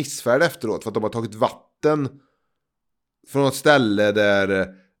hade blivit missfärd efteråt för att de har tagit vatten från något ställe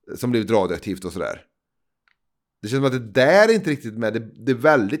som blivit radioaktivt och sådär. Det känns som att det där är inte riktigt med. Det är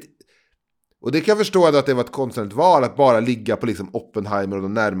väldigt... Och det kan jag förstå att det var ett konstnärligt val att bara ligga på liksom Oppenheimer och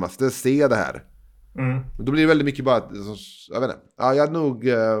de närmaste se det här. Men då blir det väldigt mycket bara... Jag vet inte. Ja, jag nog...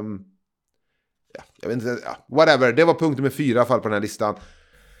 jag vet inte. Ja, whatever. Det var punkt nummer 4 i alla fall på den här listan.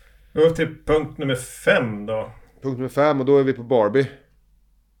 Vi går till punkt nummer 5 då. Punkt nummer 5, och då är vi på Barbie.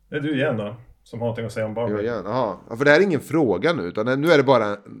 Det är du igen då, som har någonting att säga om Barbie. Jag igen. Aha. För det här är ingen fråga nu, utan nu är det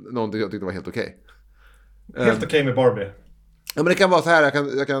bara någonting jag tyckte var helt okej. Helt okej med Barbie. Ja, men det kan vara så här.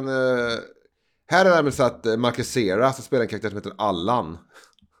 Jag kan här är det så att Marcus Cera, som spelar en karaktär som heter Allan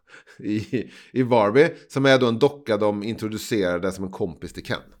i Barbie, som är då en docka de introducerade som en kompis till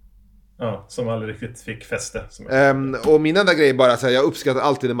Ken. Ja, som aldrig riktigt fick fäste. Och min enda grej är bara så här, jag uppskattar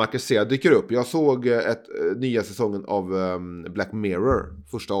alltid när Marcus Cera dyker upp. Jag såg nya säsongen av Black Mirror,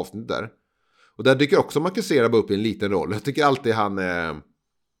 första avsnittet där. Och där dyker också Marcus Cera upp i en liten roll. Jag tycker alltid han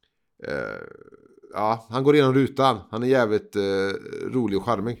han går igenom rutan. Han är jävligt rolig och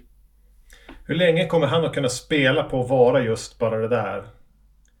charmig. Hur länge kommer han att kunna spela på att vara just bara det där?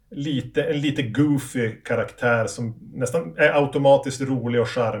 En lite goofy karaktär som nästan är automatiskt rolig och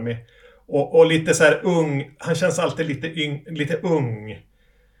charmig. Och lite så här ung. Han känns alltid lite ung.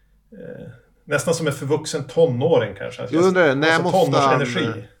 Nästan som en förvuxen tonåring kanske. Jag undrar,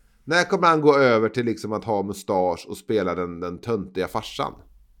 när kommer han gå över till liksom att ha mustasch och spela den töntiga farsan?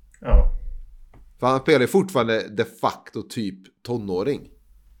 Ja. För han spelar fortfarande de facto typ tonåring.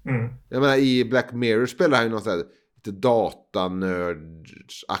 Jag menar, i Black Mirror spelar han ju något sånt här lite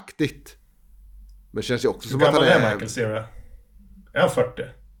datanördsaktigt. Men det känns ju också som att han är... Michael Cera? Är han 40?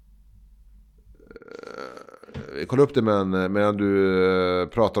 Kolla upp det medan du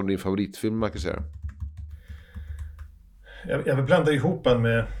pratar om din favoritfilm, Michael Cera. Jag vill blanda ihop han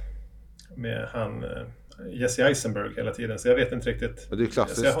med han Jesse Eisenberg hela tiden, så jag vet inte riktigt. Men det är ju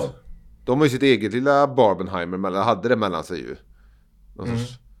klassiskt. De har ju sitt eget lilla Barbenheimer, hade det mellan sig ju.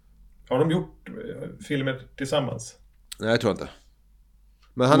 Har de gjort filmer tillsammans? Nej, jag tror inte.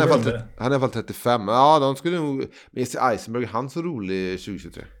 Men han är i alla fall 35. Ja, de skulle nog... Men Jesse Eisenberg, han så rolig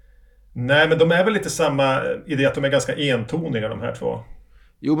 2023. Nej, men de är väl lite samma i det att de är ganska entoniga, de här två.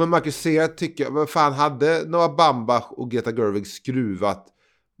 Jo, men Marcus Cera tycker... Vad fan, hade Noah Baumbach och Greta Gerwig skruvat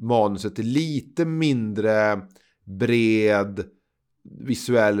manuset till lite mindre bred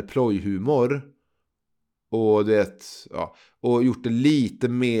visuell plojhumor, Och det, ja, och gjort det lite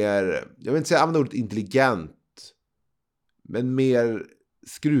mer, jag vill inte säga använda ordet intelligent, men mer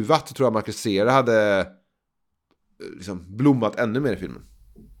skruvat, tror jag Marcus Cera hade liksom blommat ännu mer i filmen.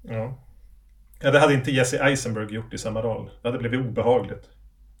 Ja, det hade inte Jesse Eisenberg gjort i samma roll. Det hade blivit obehagligt.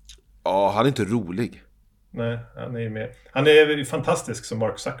 Ja, han är inte rolig. Nej, han är ju med. Han är fantastisk som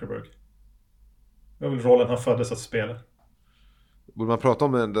Mark Zuckerberg. Det var väl rollen han föddes att spela. Borde man prata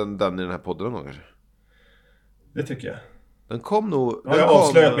om den i den här podden någon kanske? Det tycker jag. Den kom nog... Jag har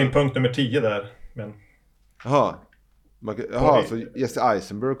avslöjat min punkt nummer 10 där. Men... Jaha, så Jesse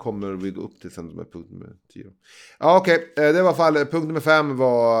Eisenberg kommer vi gå upp till sen med punkt nummer 10. Ja, okej. Det var i alla fall punkt nummer 5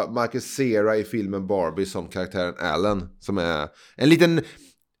 var Marcus Cera i filmen Barbie som karaktären Alan. Som är en liten...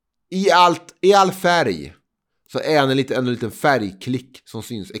 I all färg så är han en liten färgklick som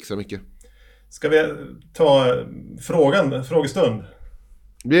syns extra mycket. Ska vi ta frågestund?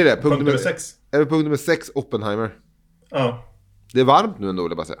 Blir det? Punkt nummer 6. Är det punkt nummer 6, Oppenheimer? Ja. Det är varmt nu ändå,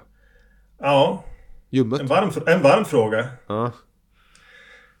 vill jag bara säga. Ja. Ljummet. En varm fråga. Ja.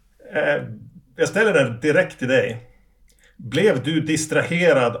 Jag ställer den direkt till dig. Blev du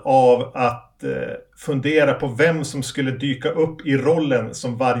distraherad av att fundera på vem som skulle dyka upp i rollen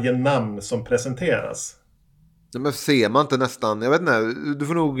som varje namn som presenteras? Men ser man inte nästan, jag vet inte, du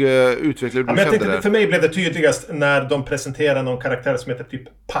får nog utveckla hur du jag kände tänkte, det. för mig blev det tydligast när de presenterar någon karaktär som heter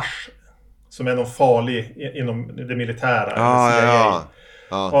typ Pasch. Som är någon farlig inom det militära. Ja.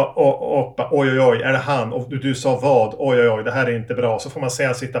 Och oj, är det han? Och du sa vad? Oj, det här är inte bra. Så får man se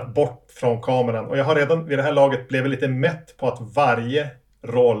han sitta bort från kameran. Och jag har redan vid det här laget blivit lite mätt på att varje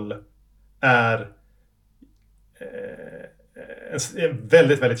roll är en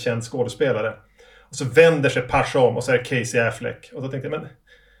väldigt, väldigt känd skådespelare. Och så vänder sig Pasch om och så är det Casey Affleck. Och då tänkte jag, men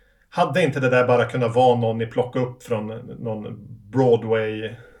hade inte det där bara kunnat vara någon ni plocka upp från någon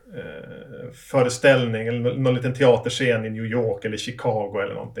Broadway föreställning eller någon liten teaterscen i New York eller Chicago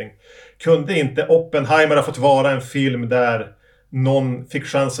eller någonting? Kunde inte Oppenheimer ha fått vara en film där någon fick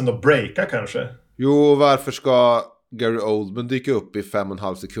chansen att breaka kanske? Jo, varför ska Gary Oldman dyka upp i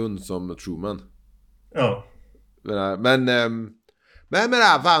 5,5 sekund som Truman? Ja. Men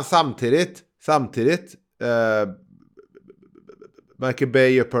fan, samtidigt Michael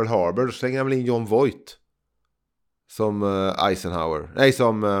Bay och Pearl Harbor, så slänger han väl in John Voight som Eisenhower. Nej,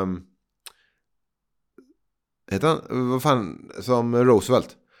 som heter han? Vad fan? Som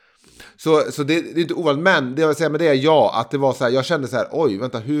Roosevelt. Så det är inte ovanligt, men det jag vill säga med det är att det var så här, jag kände så här, oj,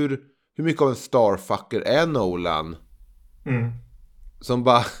 vänta, hur mycket av en starfucker är Nolan? Som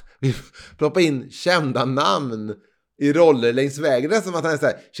bara vill ploppa in kända namn i roller längs vägen. Det är som att han är så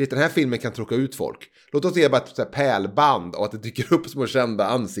här, shit, den här filmen kan tråka ut folk. Låt oss se bara ett så här pärlband och att det dyker upp små kända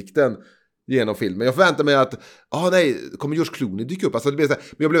ansikten genom filmen. Jag förväntar mig att kommer George Clooney dyka upp? Alltså, det blir så här,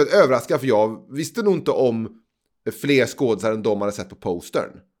 men jag blev överraskad för jag visste nog inte om fler skådespelare än de hade sett på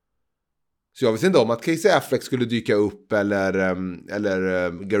postern. Så jag visste inte om att Casey Affleck skulle dyka upp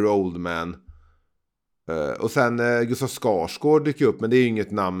eller Gary Oldman. Och sen Gustav Skarsgård dyker upp, men det är ju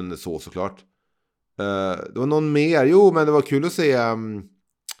inget namn såklart. Det var någon mer. Men det var kul att se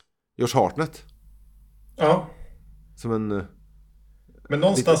Josh Hartnett. Ja. Som en... Men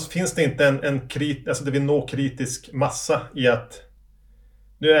någonstans finns det inte alltså det vill nå kritisk massa i att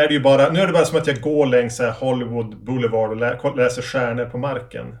nu är det bara som att jag går längs Hollywood Boulevard och läser stjärnor på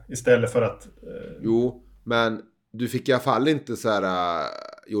marken istället för att... Jo, men du fick i alla fall inte så här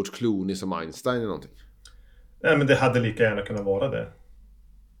George Clooney som Einstein eller någonting. Nej, men det hade lika gärna kunnat vara det.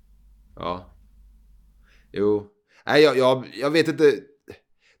 Ja. Jo. Nej, jag vet inte.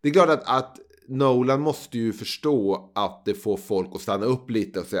 Det är klart att Nolan måste ju förstå att det får folk att stanna upp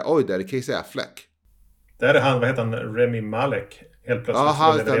lite och säga, oj, där är Casey Affleck. Där är han, vad heter han, Rami Malek. Helt plötsligt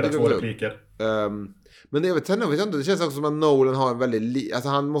får leverera 2 repliker. Men jag vet inte, det känns också som att Nolan har en väldigt... Alltså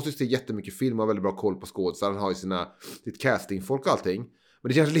han måste ju se jättemycket film och har väldigt bra koll på skådespelare. Han har ju sitt castingfolk och allting. Men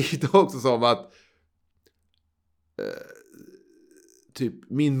det känns lite också som att typ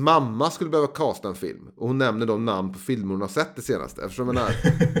min mamma skulle behöva casta en film. Och hon nämner de namn på filmer hon har sett det senaste. Eftersom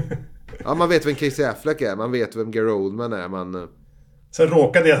man vet vem Casey Affleck är. Man vet vem Gary Oldman är. Sen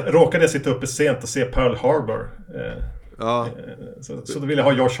råkade jag sitta uppe sent och se Pearl Harbor. Ja. Så då ville jag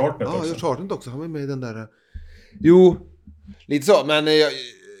ha Josh Hartnett också. Ja, Josh Hartnett också. Han var med i den där... Jo, lite så. Men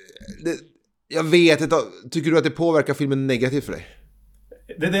jag vet inte. Tycker du att det påverkar filmen negativt för dig?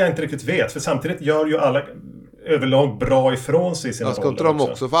 Det är det jag inte riktigt vet. För samtidigt gör ju alla överlag bra ifrån sig i sina roller. Ska inte de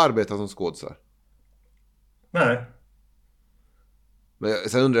också få arbeta som skådespelare? Nej. Men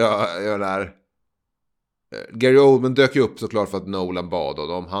sen undrar jag där... Gary Oldman dök ju upp såklart för att Nolan bad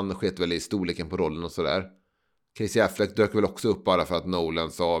honom. Han sket väl i storleken på rollen och sådär. Casey Affleck dök väl också upp bara för att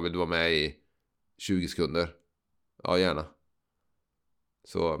Nolan sa, vill du vara med i 20 sekunder. Ja, gärna.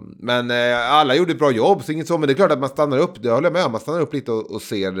 Så, men alla gjorde ett bra jobb, så inget så, men det är klart att man stannar upp, det håller jag med om, man stannar upp lite och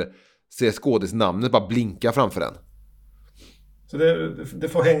ser skådisnamnet bara blinka framför en. Så det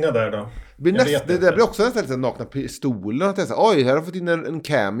får hänga där då. Det blir också nästan lite nakna pistolen, att jag säger, oj, här har jag fått in en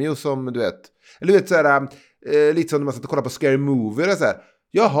cameo som du vet, eller du vet såhär, lite som när man satt och kollade på Scary Movie eller så här.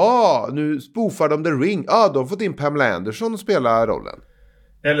 Jaha, nu spoofar de The Ring. Ja, de har fått in Pamela Anderson och spela rollen.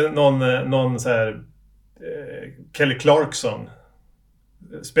 Eller någon så här Kelly Clarkson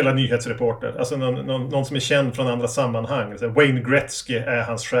spelar nyhetsreporter. Alltså någon som är känd från andra sammanhang. Så här, Wayne Gretzky är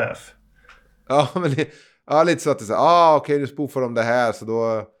hans chef. Ja, men lite så att det är så här, okej, nu spoofar de det här, så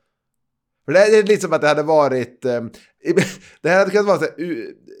då... För det är lite som att det hade varit... det här hade kunnat vara så här,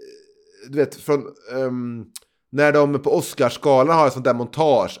 du vet, från... när de på Oscarsgalan har ett sånt där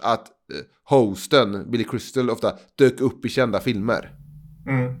montage att hosten, Billy Crystal, ofta dök upp i kända filmer.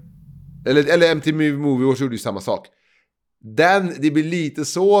 Eller MTV Movie Awards gjorde ju samma sak. Det blir lite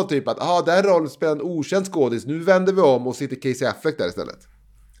så typ att där rollen spelar en okänd skådis, nu vänder vi om och sitter Casey Affleck där istället.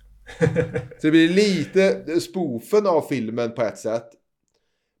 Så det blir lite spoofen av filmen på ett sätt.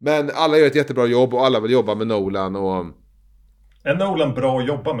 Men alla gör ett jättebra jobb och alla vill jobba med Nolan. Är Nolan bra att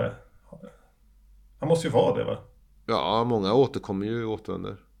jobba med? Han måste ju vara det, va? Ja, många återkommer ju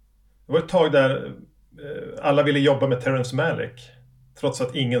återvänder. Det var ett tag där alla ville jobba med Terrence Malick, trots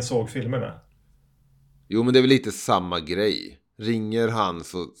att ingen såg filmerna. Jo, men det är väl lite samma grej. Ringer han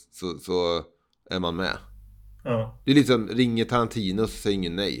så är man med. Ja. Det är lite som ringer Tarantino så säger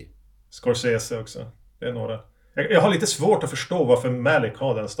ingen nej. Scorsese också. Det är några. Jag har lite svårt att förstå varför Malick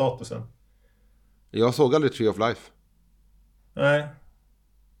har den statusen. Jag såg aldrig Tree of Life. Nej.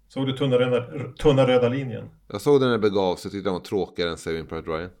 Såg du tunna röda linjen? Jag såg den när det begav sig, tyckte den var tråkigare än Saving Private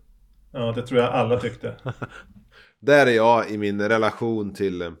Ryan. Ja, det tror jag alla tyckte. Där är jag i min relation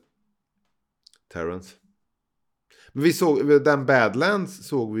till Terrence. Men vi såg, den Badlands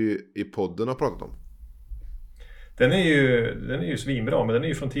såg vi ju i podden och pratat om. Den är ju svinbra, men den är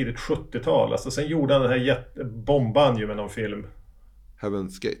ju från tidigt 70-tal. Alltså, sen gjorde han den här bomban ju med någon film.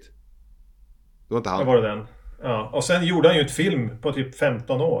 Heaven's Gate. Det var inte han. Det var den. Ja, och sen gjorde han ju ett film på typ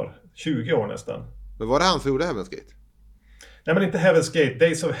 15 år. 20 år nästan. Men var det han som gjorde Heaven's Gate? Nej, men inte Heaven's Gate.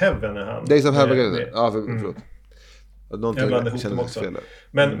 Days of Heaven är han. Days of Heaven. Ja, förlåt. Jag blandade ihop dem också.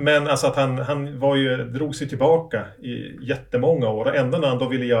 Men alltså att han drog sig tillbaka i jättemånga år. Och ända när han då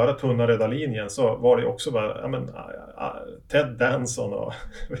ville göra tunna röda linjen så var det också bara Ted Danson och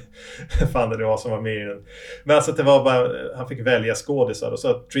fan det var som var med i den. Men alltså det var bara, han fick välja skådisar och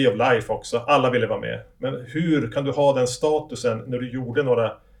så Tree of Life också. Alla ville vara med. Men hur kan du ha den statusen när du gjorde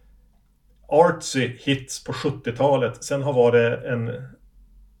några artsy hits på 70-talet, sen har varit en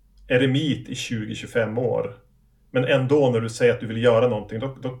eremit i 20-25 år. Men ändå när du säger att du vill göra någonting,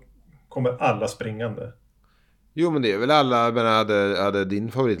 då kommer alla springande. Jo, men det är väl alla, men hade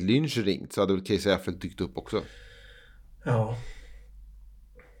din favorit Lynch ringt så hade väl Casey Affleck dykt upp också. Ja.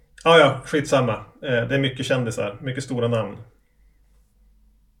 Ja, skitsamma. Det är mycket kändisar, mycket stora namn.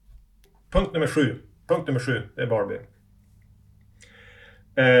 Punkt nummer 7, det är Barbie.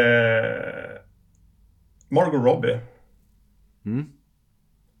 Margot Robbie.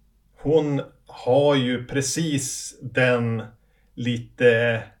 Hon har ju precis den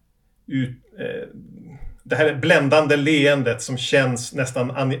lite det här bländande leendet som känns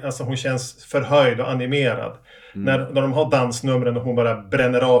nästan alltså hon känns förhöjd och animerad. När de har dansnumren och hon bara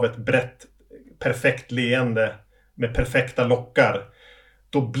bränner av ett brett perfekt leende med perfekta lockar,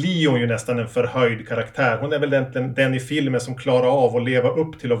 då blir hon ju nästan en förhöjd karaktär. Hon är väl egentligen den i filmen som klarar av att leva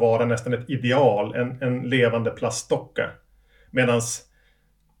upp till att vara nästan ett ideal, en levande plastdocka. Medans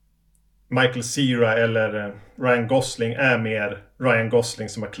Michael Cera eller Ryan Gosling är mer Ryan Gosling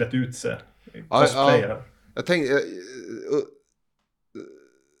som har klätt ut sig. Cosplayer. Ja. Jag tänkte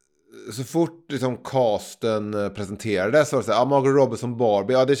så fort liksom casten presenterades så var det så här, Margot Robbie som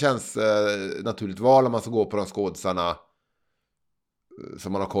Barbie, det känns naturligt val om man ska gå på de skådisarna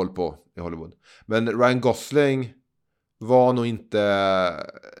som man har koll på i Hollywood. Men Ryan Gosling var nog inte,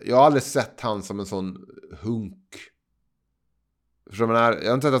 jag har aldrig sett han som en sån hunk. Jag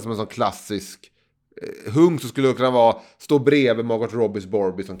har inte sett det som en sån klassisk hunk som skulle kunna stå bredvid Margot Robbies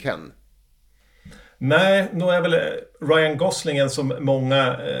Barbie som Ken. Nej, nog är väl Ryan Goslingen som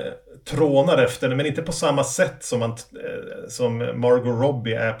många trånar efter, men inte på samma sätt som Margot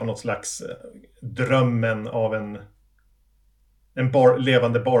Robbie är på något slags drömmen av en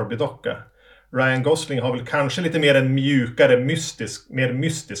levande Barbie-docka. Ryan Gosling har väl kanske lite mer en mjukare, mer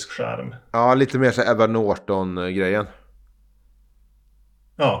mystisk charm. Ja, lite mer så Edward Norton-grejen.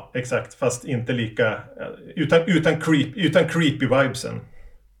 Ja, exakt. Fast inte lika... Utan creepy vibesen.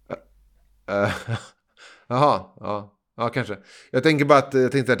 Jaha, ja, kanske. Jag tänker bara att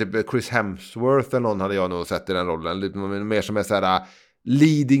jag tänkte att typ Chris Hemsworth eller någon hade jag nog sett i den rollen. Lite mer som är så här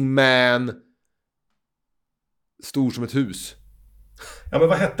leading man, stor som ett hus. Ja, men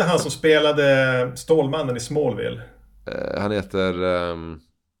vad hette han som spelade Stålmannen i Smallville? Han heter...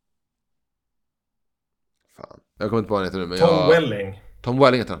 fan, jag kommer inte på vad han heter nu. Men Tom Welling. Tom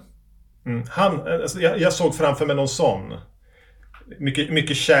Welling heter han. Alltså, jag såg framför mig någon sån.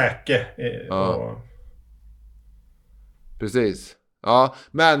 Mycket käke. Och... Precis. Ja,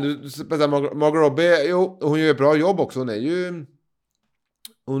 men Margot Robbie, jo, hon gör ett bra jobb också.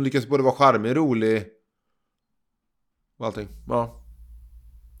 Hon lyckas både vara charmig, rolig och allting. Ja.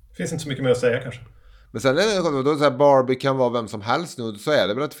 Finns inte så mycket mer att säga kanske. Men sen är det då så här, Barbie kan vara vem som helst nu. Så är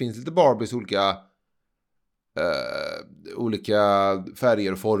det väl att det finns lite Barbies olika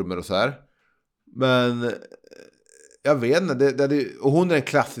färger och former och så här. Men jag vet inte, och hon är den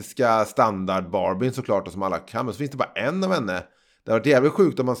klassiska standard Barbien såklart som alla kan, men så finns det bara en av henne. Det har varit jävligt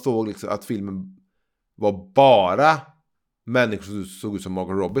sjukt om man såg liksom att filmen var bara människor som såg ut som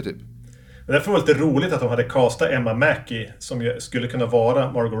Margot Robbie typ. Men därför var det lite roligt att de hade castat Emma Mackey som ju skulle kunna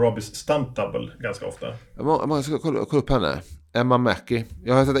vara Margot Robbies stunt double ganska ofta. Man ska kolla upp henne. Emma Mackey.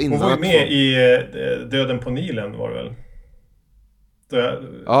 Jag har sett innan. Hon var ju med i Döden på Nilen var det väl?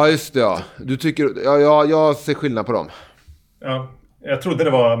 Ja, just det, ja. Du tycker... Ja, jag ser skillnad på dem. Ja, jag trodde det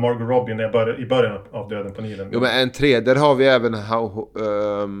var Margot Robbie i början av Döden på Nilen. Jo, men en tredje har vi även...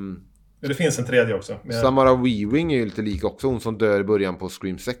 Det finns en tredje också. Samara Weaving är ju lite lik också. Hon som dör i början på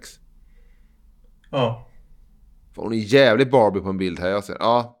Scream 6. Ja. Hon är jävligt Barbie på en bild här, jag ser.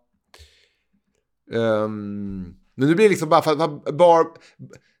 Ja. Men det blir liksom bara för att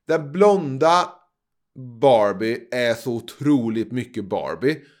den blonda Barbie är så otroligt mycket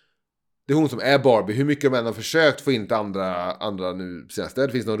Barbie. Det är hon som är Barbie. Hur mycket de än har försökt få in till andra nu senast. Det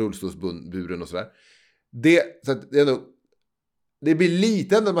finns någon rullstolsburen och sådär. Det blir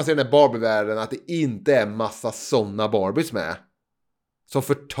lite när man ser den här Barbie-världen att det inte är massa sådana Barbies med. Som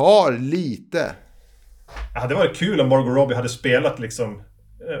förtar lite. Ja, det var kul om Margot Robbie hade spelat liksom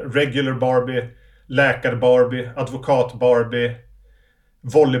regular Barbie, läkar Barbie, advokat Barbie,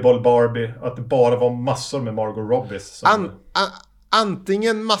 volleyboll Barbie, att det bara var massor med Margot Robbies som...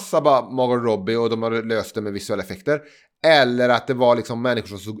 Antingen massa bara Margot Robbie och de har löst det med visuella effekter, eller att det var liksom människor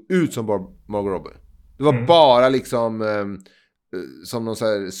som såg ut som Margot Robbie. Det var bara liksom som någon så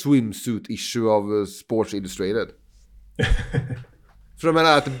här swimsuit issue av Sports Illustrated. För jag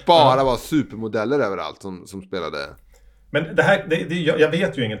menar att det bara var supermodeller överallt som spelade. Men det här, jag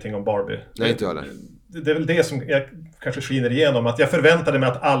vet ju ingenting om Barbie. Nej, inte jag heller. Det är väl det som jag kanske skiner igenom. Att jag förväntade mig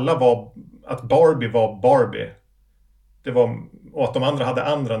att Barbie var Barbie. Och att de andra hade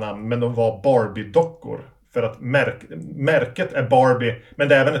andra namn, men de var Barbie-dockor. För att märket är Barbie, men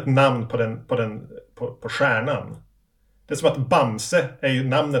det är även ett namn på stjärnan. Det är som att Bamse är ju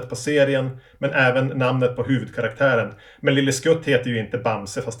namnet på serien, men även namnet på huvudkaraktären. Men Lille Skutt heter ju inte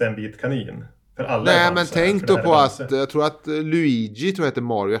Bamse fast det är en vit kanin. För alla nej, är Bamse, men tänk då på att jag tror att Luigi heter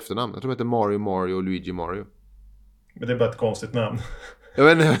Mario efternamn. Jag tror att det heter Mario och Luigi Mario. Men det är bara ett konstigt namn.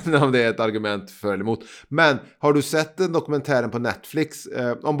 Jag vet inte om det är ett argument för eller emot. Men har du sett den dokumentären på Netflix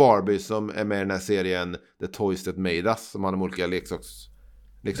om Barbie som är med i den här serien The Toys That Made Us, som har de olika leksaker?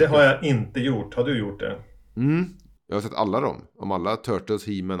 Det har jag inte gjort. Har du gjort det? Jag har sett alla dem. Om alla Turtles,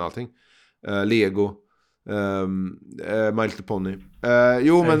 He-Man, allting. Lego. My Little Pony. G.I.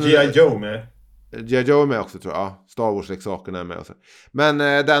 Joe med. G.I. Joe är med också, tror jag. Ja, Star Wars-leksakerna är med. Och så. Men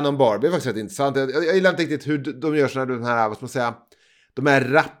den om Barbie är faktiskt rätt intressant. Jag gillar inte riktigt hur de gör sådana här, vad ska man säga, de här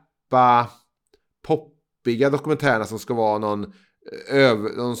rappa, poppiga dokumentärerna som ska vara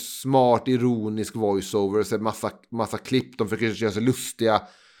någon smart, ironisk voiceover. Så massa klipp. De försöker göra sig lustiga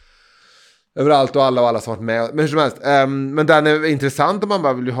överallt och alla som varit med. Men hur som helst. Men den är intressant om man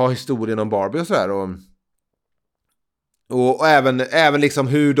bara vill ha historien om Barbie och sådär. Och även liksom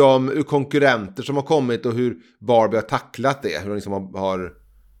hur konkurrenter som har kommit och hur Barbie har tacklat det. Hur de liksom har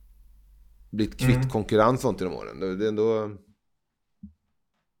blivit kvitt konkurrens sånt i de åren. Det är ändå...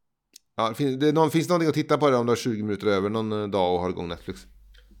 Ja, finns någonting att titta på det om du har 20 minuter över någon dag och har igång Netflix.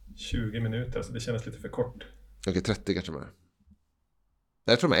 20 minuter, så det känns lite för kort. Okej, 30 kanske med.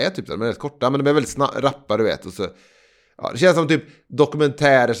 Jag tror de är typ där, men rätt korta. Men de är väldigt rappa, du vet. Och så, ja, det känns som typ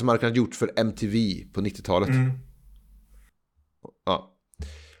dokumentärer som man kunnat gjort för MTV på 90-talet. Ja.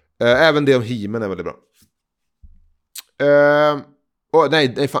 Även det om He-Man är väldigt bra.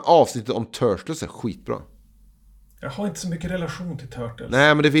 Nej, fan, avsnittet om Turtles är skitbra. Jag har inte så mycket relation till Turtles.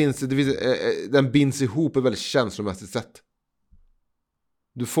 Nej, men det finns den binds ihop på väldigt känslomässigt sätt.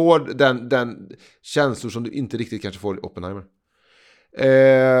 Du får den känslor som du inte riktigt kanske får i Oppenheimer.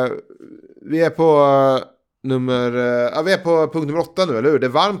 Vi är på vi är på punkt nummer 8 nu, eller hur? Det är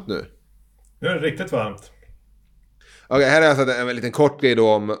varmt nu. Nu är det riktigt varmt. Okej, här har jag satt en liten kort grej då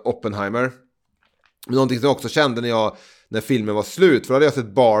om Oppenheimer. Någonting som jag också kände när filmen var slut. För då hade jag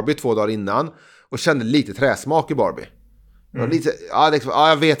sett Barbie 2 dagar innan. Och kände lite träsmak i Barbie. Lite, jag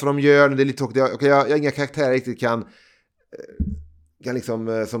vet vad de gör. Det är lite tråkigt. Jag har inga karaktärer riktigt kan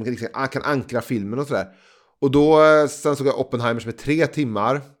liksom, som kan ankra filmen och sådär. Och då sen såg jag Oppenheimer som är 3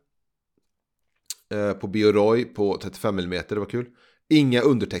 timmar. På Bio Roy på 35 mm. Det var kul. Inga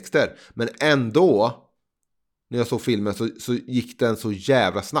undertexter. Men ändå, när jag såg filmen så gick den så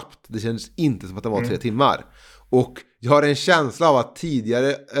jävla snabbt. Det kändes inte som att den var 3 timmar. Och jag har en känsla av att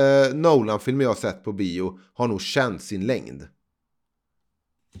tidigare Nolan-filmer jag har sett på bio har nog känt sin längd.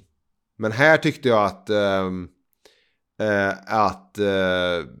 Men här tyckte jag att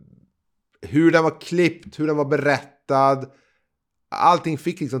hur den var klippt, hur den var berättad, allting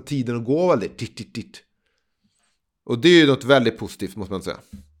fick liksom tiden att gå väldigt. Och det är ju något väldigt positivt, måste man säga.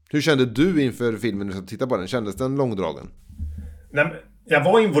 Hur kände du inför filmen när du tittade på den? Kändes den långdragen? Nej, jag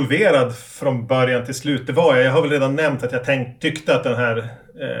var involverad från början till slut. Det var jag. Jag har väl redan nämnt att jag tyckte att den här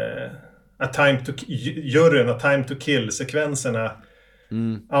A Time to Kill-sekvenserna.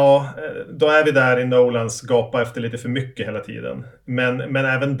 Ja, då är vi där i Nolans gapa efter lite för mycket hela tiden. Men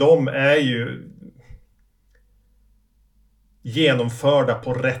även de är ju genomförda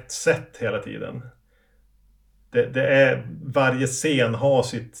på rätt sätt hela tiden. Det är, varje scen har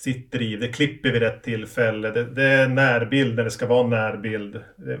sitt driv. Det klipper vid rätt tillfälle. Det är närbild när det ska vara närbild.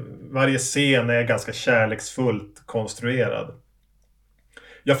 Varje scen är ganska kärleksfullt konstruerad.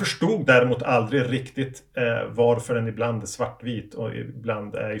 Jag förstod däremot aldrig riktigt varför den ibland är svartvit och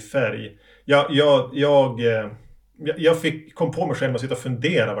ibland är i färg. Jag kom på mig själv att sitta och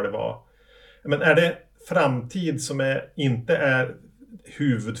fundera vad det var. Men är det framtid som inte är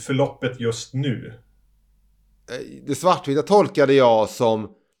huvudförloppet just nu? Det svartvita tolkade jag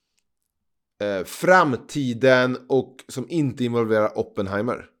som framtiden och som inte involverar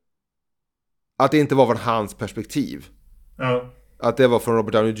Oppenheimer. Att det inte var från hans perspektiv. Ja. Att det var från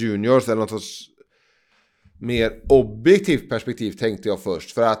Robert Downey Jr. eller något sorts mer objektivt perspektiv tänkte jag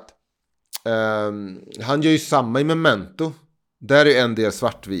först. För att han gör ju samma i Memento. Där är en del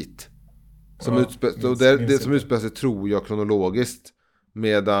svartvit. Som utspelar sig, tror jag, kronologiskt.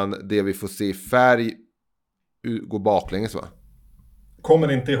 Medan det vi får se i färg går baklänges, va?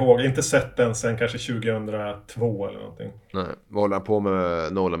 Kommer inte ihåg, inte sett den sen kanske 2002 eller någonting. Nej, vad håller han på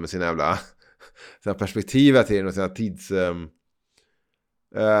med Nolan med sina jävla perspektiv till och sina tids...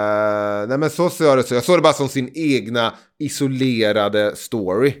 nej, men så ser jag det. Jag såg det bara som sin egna isolerade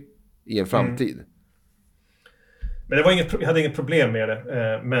story i en framtid. Men jag hade inget problem med det.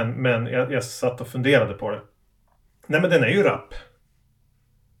 Men jag satt och funderade på det. Nej, men den är ju rapp.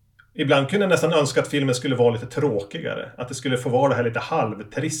 Ibland kunde jag nästan önska att filmen skulle vara lite tråkigare. Att det skulle få vara det här lite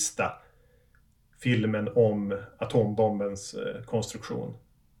halvtrista filmen om atombombens konstruktion.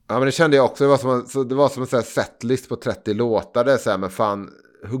 Ja, men det kände jag också. Det var som en sån här setlist på 30 låtar. Det är så här, men fan,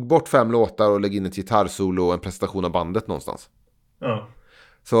 hugg bort 5 låtar och lägg in ett gitarrsolo och en presentation av bandet någonstans. Ja.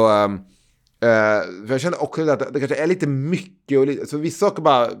 Så för jag känner också att det kanske är lite mycket och så vissa saker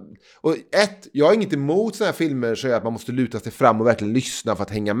bara, och jag har inget emot såna här filmer så att man måste luta sig fram och verkligen lyssna för att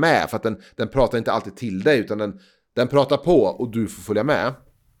hänga med, för att den pratar inte alltid till dig, utan den pratar på och du får följa med.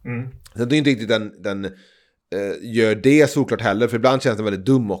 Så det är inte riktigt den gör det såklart heller, för ibland känns den väldigt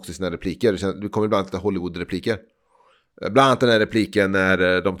dum också i sina repliker. Det kommer ibland till Hollywood-repliker. Bland annat den här repliken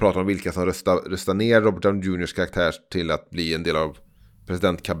när de pratar om vilka som röstar ner Robert Downey Jr.'s karaktär till att bli en del av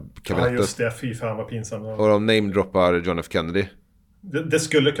presidentkabinettet. Ja, just det. Fy fan vad pinsamt. Och de namedroppar John F. Kennedy. Det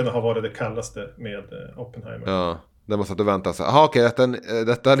skulle kunna ha varit det kallaste med Oppenheimer. Ja, där man satt och väntade så här. Okej,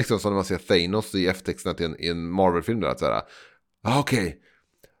 detta är liksom som när man ser Thanos i eftertexterna till en Marvel-film där, att så här. Okej,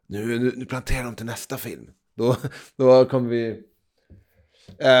 nu planterar de till nästa film. Då kommer vi...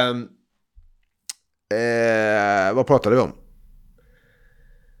 vad pratade vi om?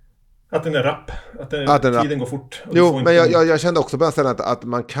 Att den är rapp. Tiden går fort. Jo, men jag kände också på en ställen att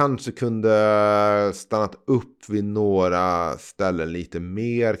man kanske kunde stannat upp vid några ställen lite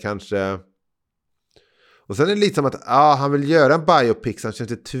mer kanske. Och sen är det lite som att han vill göra en biopic, så han känns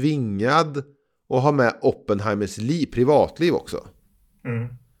sig tvingad att ha med Oppenheimers privatliv också.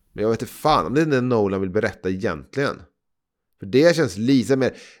 Men jag vet inte fan om det är det Nolan vill berätta egentligen. För det känns lite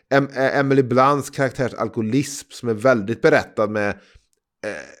mer Emily Blunts karaktärs alkoholism som är väldigt berättad med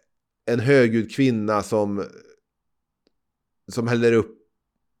en högljudd kvinna som häller upp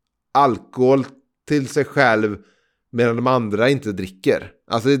alkohol till sig själv medan de andra inte dricker.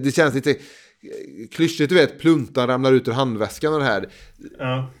 Alltså det känns lite klyschigt, du vet, pluntan ramlar ut ur handväskan och det här.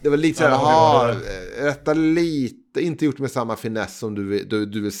 Ja. Det var lite så här, rätta lite, inte gjort med samma finess som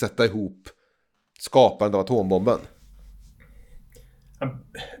du vill sätta ihop skapandet av atombomben.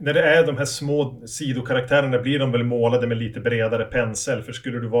 När det är de här små sidokaraktärerna blir de väl målade med lite bredare pensel. För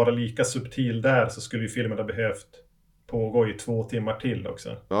skulle du vara lika subtil där så skulle ju filmen ha behövt pågå i 2 timmar till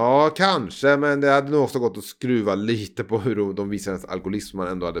också. Ja, kanske. Men det hade nog också gått att skruva lite på hur de visar ens alkoholism, man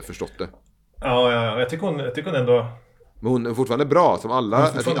ändå hade förstått det. Ja. Jag tycker hon ändå... Men hon är fortfarande bra, som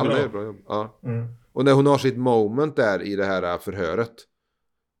alla. Jag tycker alla är bra. Ja. Och när hon har sitt moment där i det här förhöret.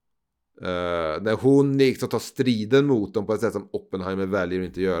 När hon liksom tar striden mot dem på ett sätt som Oppenheimer väljer att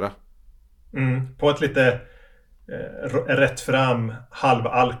inte göra. På ett lite rätt fram,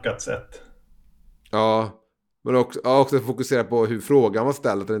 halvalkat sätt. Ja, men också fokusera på hur frågan var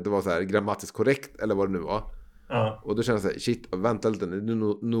ställd, att det inte var så här grammatiskt korrekt eller vad det nu var. Ja. Och då känner jag så här, shit, vänta lite,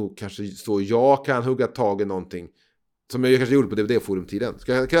 nu kanske så jag kan hugga tag i någonting som jag kanske gjorde på DVD-forumtiden.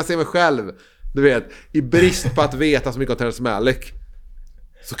 Kan jag se mig själv, du vet, i brist på att veta så mycket om Terrence Malick,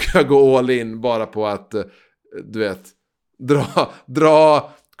 så kan jag gå all in bara på att, du vet,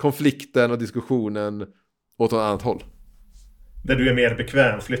 dra konflikten och diskussionen åt något annat håll. Där du är mer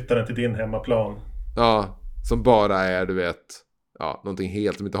bekväm, flyttar den till din hemmaplan. Ja, som bara är, du vet, någonting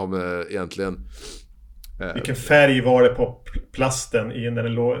helt som inte har med egentligen... Vilken färg var det på plasten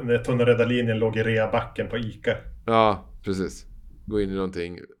när Tunnelröda linjen låg i reabacken på Ica? Ja, precis. Gå in i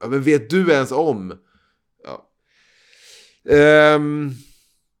någonting. Ja, men vet du ens om? Ja.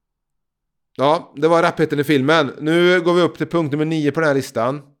 Ja, det var rappheten i filmen. Nu går vi upp till punkt nummer 9 på den här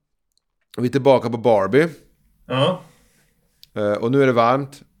listan. Vi är tillbaka på Barbie. Ja. Och nu är det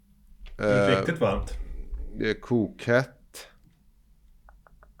varmt. Riktigt varmt. Det är kokhett.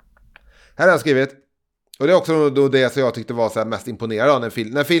 Här har jag skrivit. Och det är också då det som jag tyckte var så här mest imponerande av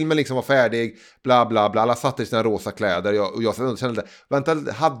när filmen liksom var färdig, bla bla bla, alla satt i sina rosa kläder, och jag kände,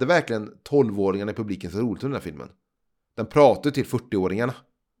 vänta, hade verkligen 12-åringarna i publiken så roligt under den här filmen? Den pratade till 40-åringarna.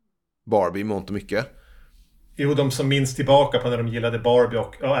 Barbie i mångt och mycket. Jo, de som minns tillbaka på när de gillade Barbie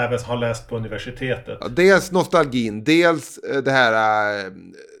och även har läst på universitetet. Ja, dels nostalgin, dels det här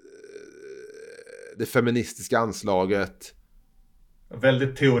det feministiska anslaget.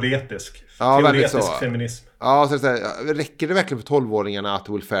 Väldigt teoretisk. Ja, teoretisk feminism. Ja, så här, räcker det verkligen för 12-åringarna att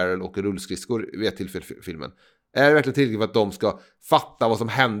Will Ferrell åker rullskridskor vid ett tillfälle i filmen? Är det verkligen tillräckligt för att de ska fatta vad som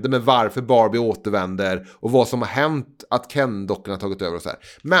händer med varför Barbie återvänder och vad som har hänt att Ken-dockorna har tagit över och så här.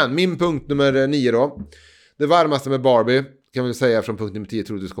 Men min punkt nummer 9 då. Det varmaste med Barbie, kan vi säga från punkt nummer 10,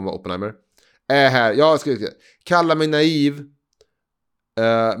 tror du ska komma Oppenheimer, är här. Jag ska kalla mig naiv,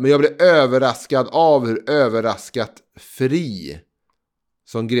 men jag blir överraskad av hur överraskat fri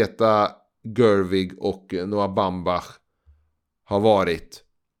som Greta Gerwig och Noah Baumbach har varit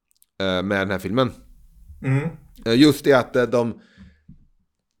med den här filmen. Just det att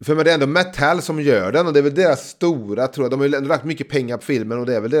för mig det är ändå Mattel som gör den, och det är väl deras stora, tror jag, de har ju ändå lagt mycket pengar på filmen, och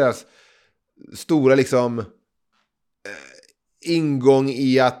det är väl deras stora liksom ingång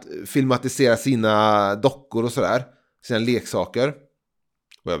i att filmatisera sina dockor och sådär, sina leksaker,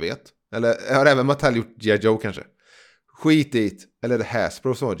 vad jag vet. Eller har även Mattel gjort G.I. Joe kanske? Skit i det. Eller är det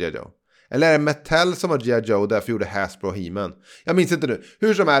Hasbro som har G.I. Joe? Eller är det Mattel som har G.I. Joe och därför gjorde Hasbro He-Man? Jag minns inte nu.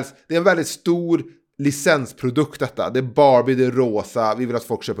 Hur som helst, det är en väldigt stor licensprodukt detta. Det är Barbie, det är rosa. Vi vill att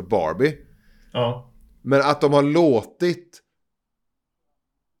folk köper Barbie. Ja. Men att de har låtit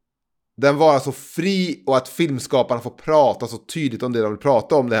den vara så fri, och att filmskaparna får prata så tydligt om det de vill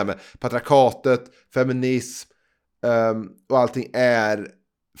prata om. Det här med patriarkatet, feminism och allting är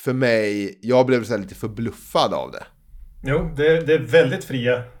för mig, jag blev så här lite förbluffad av det. Jo, det är väldigt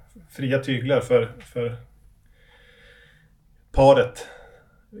fria tyglar för paret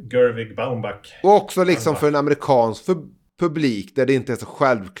Gerwig Baumbach. Och också liksom för en amerikansk publik där det inte är så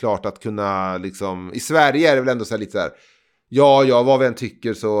självklart att kunna liksom, i Sverige är det väl ändå så här lite så här, ja, vad vi än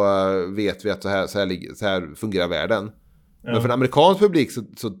tycker så vet vi att så här fungerar världen. Ja. Men för en amerikansk publik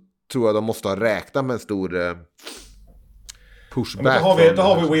så tror jag de måste ha räknat med en stor pushback. Ja, då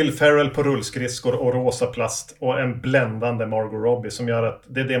har vi Will Ferrell på rullskridskor och rosa plast och en bländande Margot Robbie som gör att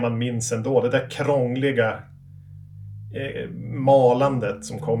det är det man minns ändå. Det där krångliga malandet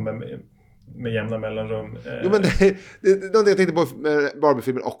som kommer med jämna mellanrum. Jo, men det jag tänkte på med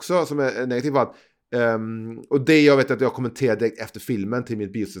Barbie-filmen också som är negativt var att och det jag vet att jag kommenterade efter filmen till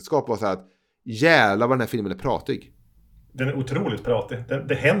mitt biosällskap var så här att jävlar vad den här filmen är pratig. Den är otroligt pratig.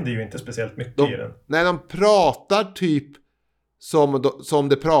 Det händer ju inte speciellt mycket i den. Nej, de pratar typ som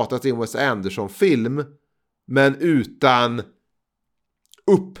det pratas i en Wes Anderson-film, men utan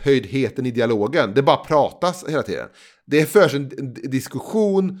upphöjdheten i dialogen. Det bara pratas hela tiden. Det förs en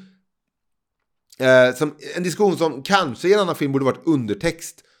diskussion Som en diskussion som kanske i en annan film borde varit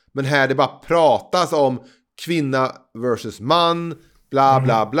undertext. Men här det bara pratas om kvinna versus man, bla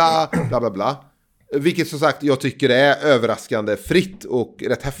bla bla, bla bla bla. Vilket som sagt jag tycker är överraskande fritt och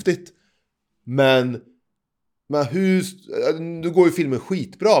rätt häftigt. Men nu går ju filmen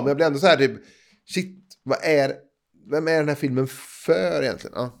skitbra, men jag blir ändå så här typ, shit, vem är den här filmen för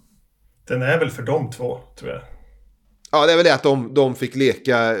egentligen? Ja. Den är väl för de två, tror jag. Ja, det är väl det att de fick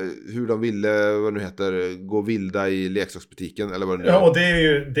leka hur de ville, vad nu heter, gå vilda i leksaksbutiken eller vad det nu är. Ja, och det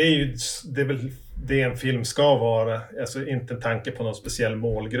är väl det en film ska vara. Alltså inte en tanke på någon speciell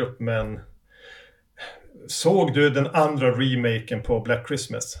målgrupp, men såg du den andra remaken på Black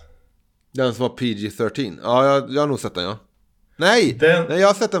Christmas? Den som var PG-13. Ja, jag har nog sett den, ja. Nej, jag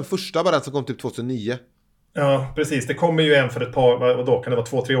har sett den första, bara den som kom typ 2009. Ja, precis. Det kommer ju en för ett par, och då kan det vara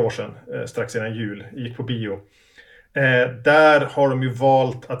 2-3 år sedan, strax innan jul, gick på bio. Där har de ju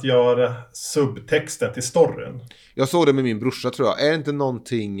valt att göra subtexten till storyn. Jag såg det med min brorsa, tror jag. Är det inte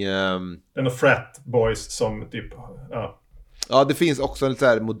någonting... Det är några frat boys som typ... Ja, det finns också en lite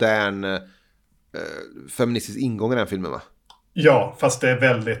här modern feministisk ingång i den filmen, va? Ja, fast det är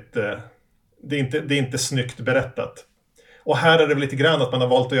väldigt... Det är inte snyggt berättat. Och här är det väl lite grann att man har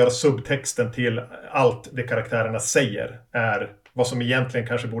valt att göra subtexten till allt det karaktärerna säger är vad som egentligen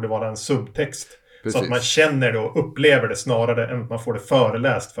kanske borde vara en subtext. Precis. Så att man känner det och upplever det snarare än att man får det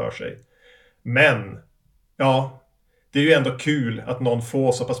föreläst för sig. Men, ja, det är ju ändå kul att någon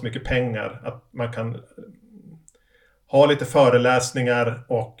får så pass mycket pengar att man kan ha lite föreläsningar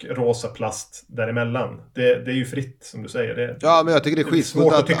och rosa plast däremellan. Det är ju fritt, som du säger. Ja, men jag tycker det är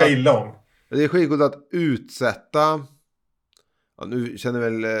svårt att tycka illa om. Det är skitgott att utsätta... Ja, nu känner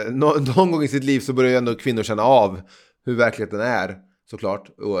väl... Någon gång i sitt liv så börjar ju ändå kvinnor känna av hur verkligheten är, såklart,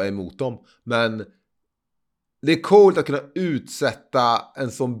 och är emot dem. Men det är coolt att kunna utsätta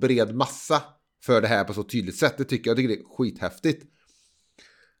en sån bred massa för det här på så tydligt sätt. Det tycker jag det är skithäftigt.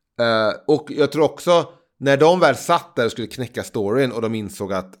 Och jag tror också, när de väl satt där och skulle knäcka storyn och de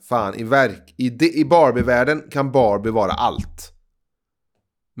insåg att fan, i Barbie-världen kan Barbie vara allt.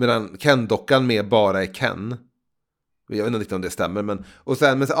 Medan Ken-dockan med bara är Ken. Jag vet inte om det stämmer, men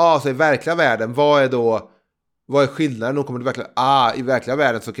så i verkliga världen, vad är skillnaden? Då kommer det verkligen, i verkliga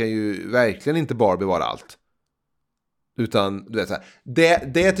världen så kan ju verkligen inte Barbie vara allt. Utan du vet så här,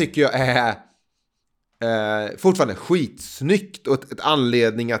 det tycker jag är fortfarande skitsnyggt och ett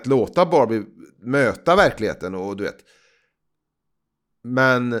anledning att låta Barbie möta verkligheten, och du vet.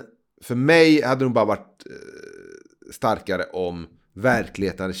 Men för mig hade det nog bara varit starkare om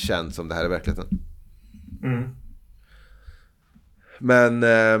verkligheten hade känts som det här är verkligheten. Mm. Men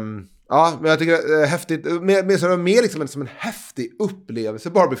jag tycker det är häftigt. Mer liksom som en häftig upplevelse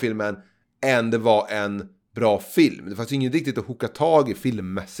Barbie-filmen än det var en bra film. Det fanns ju inget riktigt att hooka tag i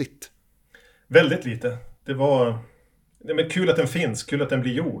filmmässigt. Väldigt lite. Det är kul att den finns, kul att den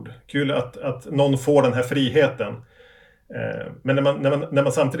blir gjord. Kul att någon får den här friheten. Men när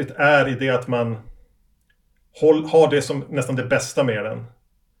man samtidigt är i det att man har det som nästan det bästa med den.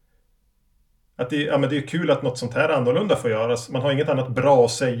 Att det är kul att något sånt här annorlunda får göras. Man har inget annat bra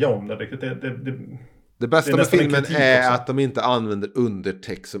att säga om det. Det bästa med filmen är att de inte använder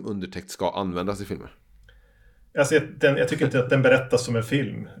undertext som undertext ska användas i filmer. Alltså, jag tycker inte att den berättas som en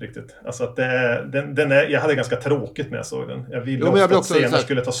film riktigt. Alltså att jag hade ganska tråkigt när jag såg den. Jag ville att scenen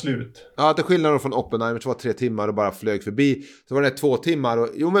skulle ta slut. Ja, det skillnader från Oppenheimer, det var 3 timmar och bara flög förbi. Så var det 2 timmar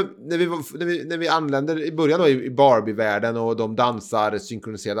och men när vi anländer i början då, i Barbie-världen och de dansar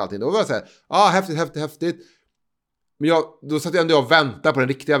synkroniserade allting, då var det så här, häftigt. Men då satt jag ändå och väntade på den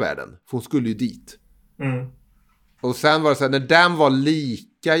riktiga världen, för hon skulle ju dit. Mm. Och sen var det så här, när den var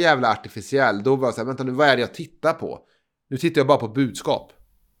lika jävla artificiell, då var det så här, vänta nu, vad är det jag tittar på? Nu tittar jag bara på budskap.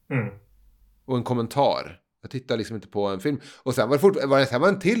 Mm. Och en kommentar. Jag tittar liksom inte på en film. Och sen var det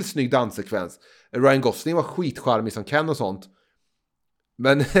en till snygg danssekvens. Ryan Gosling var skitcharmig som Ken och sånt.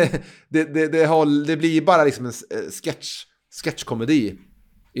 Men det blir bara liksom en sketchkomedi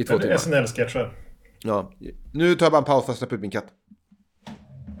i 2 timmar. SNL-sketcher. Ja. Nu tar jag bara en paus för att släppa ut min katt.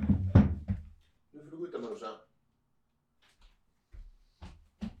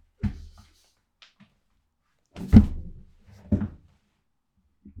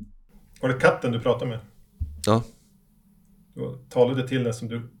 Var det katten du pratade med? Ja. Du talade till den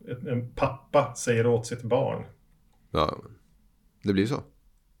som en pappa säger åt sitt barn. Ja, det blir så.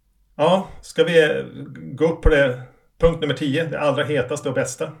 Ja, ska vi gå upp på det? Punkt nummer 10, det allra hetaste och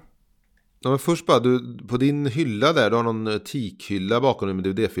bästa. Ja, men först bara, på din hylla där, du har någon tikhylla bakom dig med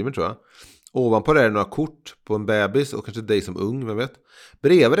DVD-filmer, tror jag. Ovanpå det är några kort på en bebis och kanske dig som ung, vem vet.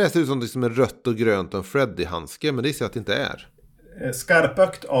 Bredvid det ser ut som en rött och grönt och en Freddy-handske, men det ser jag att det inte är.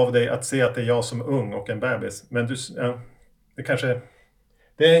 skarpögt av dig att se att det är jag som är ung och en bebis. Men det kanske...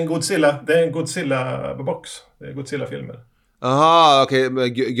 Det är en Godzilla-box. Det är Godzilla-filmer. Aha, okej.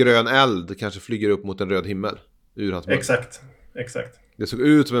 Grön eld kanske flyger upp mot en röd himmel. Ur hans mun. Exakt. Det såg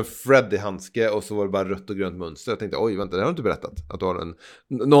ut som en Freddy-handske och så var det bara rött och grönt mönster. Jag tänkte, oj, vänta, det har du inte berättat. Att du har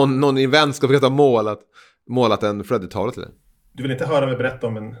någon i vänskap att ha målat en Freddy-tavla till dig. Du vill inte höra mig berätta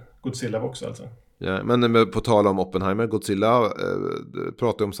om en Godzilla-box alltså? Ja, men på tal om Oppenheimer, Godzilla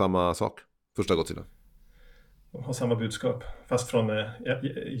pratar om samma sak. Första Godzilla. De har samma budskap, fast från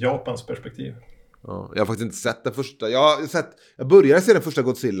Japans perspektiv. Ja, jag har faktiskt inte sett den första. Jag började se den första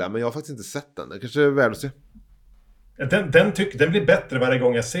Godzilla, men jag har faktiskt inte sett den. Det kanske är värd att se. Den blir bättre varje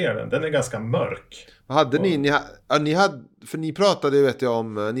gång jag ser den. Den är ganska mörk. Vad hade ni hade, för ni pratade, vet jag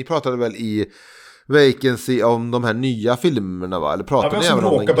om, ni pratade väl i Vacancy om de här nya filmerna, va? Eller pratade ni som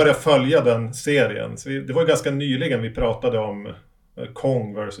råkade börja följa den serien. Så det var ju ganska nyligen vi pratade om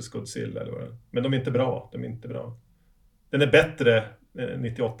Kong vs Godzilla eller vad det är. Men de är inte bra. Den är bättre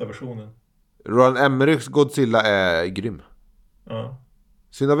 98-versionen. Roland Emmerichs Godzilla är grym. Ja.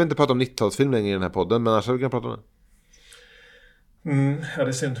 Synd har vi inte pratat om 90-talsfilm längre i den här podden, men annars har vi kan prata om den. Ja, det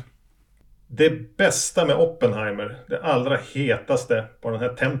är synd. Det bästa med Oppenheimer, det allra hetaste på den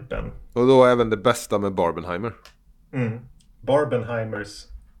här tempen. Och då även det bästa med Barbenheimer. Barbenheimers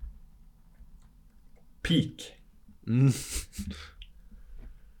peak.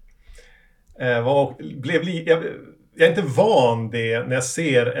 Jag är inte van det när jag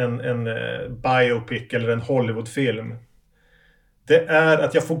ser en biopic eller en Hollywoodfilm. Det är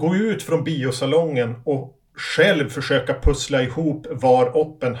att jag får gå ut från biosalongen och själv försöka pussla ihop var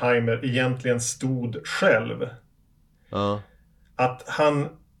Oppenheimer egentligen stod själv. Att han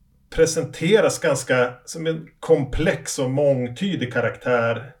presenteras ganska som en komplex och mångtydig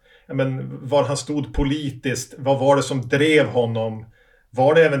karaktär. Men var han stod politiskt, vad var det som drev honom?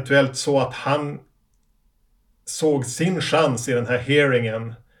 Var det eventuellt så att han såg sin chans i den här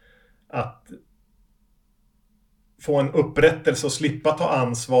hearingen att få en upprättelse och slippa ta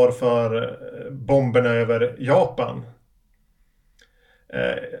ansvar för bomberna över Japan?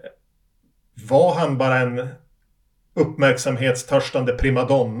 Var han bara en uppmärksamhetstörstande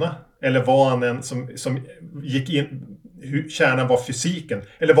primadonna? Eller var han en som gick in, kärnan var fysiken?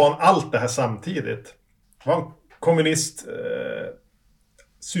 Eller var han allt det här samtidigt? Var han kommunist,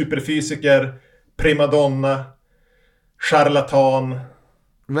 superfysiker, primadonna, charlatan?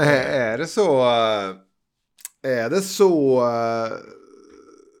 Men är det så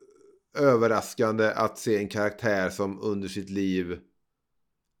överraskande att se en karaktär som under sitt liv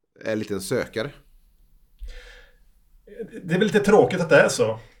är lite en sökare? Det är väl lite tråkigt att det är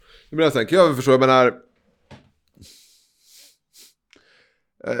så. Men sen kan jag förstå, jag menar,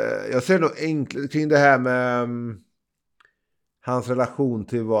 jag ser nog enkelt kring det här med hans relation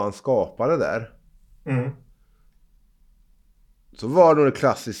till vad han skapade där. Så var det nog det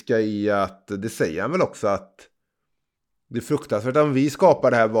klassiska i att, det säger han väl också, att det är fruktansvärt om vi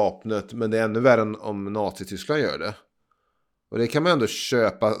skapar det här vapnet, men det är ännu värre än om Nazityskland gör det. Och det kan man ändå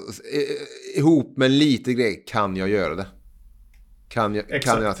köpa ihop med lite grej. Kan jag göra det? Kan jag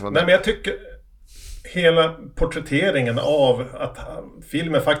Nej, men jag tycker hela porträtteringen av att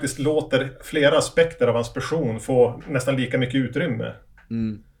filmen faktiskt låter flera aspekter av hans person få nästan lika mycket utrymme.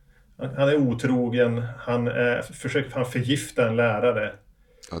 Han är otrogen, han försöker förgifta en lärare.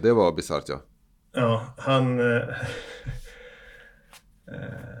 Ja, det var bisarrt, ja. Ja,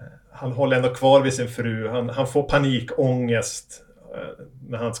 han håller ändå kvar vid sin fru. Han får panikångest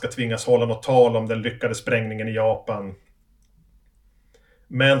när han ska tvingas hålla något tal om den lyckade sprängningen i Japan.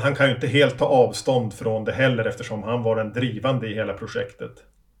 Men han kan ju inte helt ta avstånd från det heller, eftersom han var den drivande i hela projektet.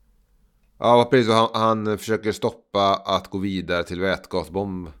 Ja, precis. Han försöker stoppa att gå vidare till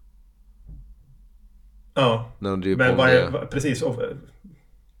vätgasbomb. Ja, men precis.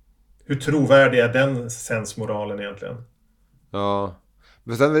 Hur trovärdig är den sensmoralen egentligen? Ja.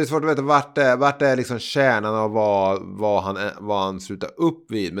 Men sen är det svårt att veta vart är liksom kärnan av vad han slutar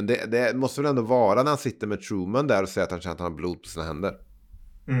upp vid. Men det måste väl ändå vara när han sitter med Truman där och säger att han känner att han har blod på sina händer.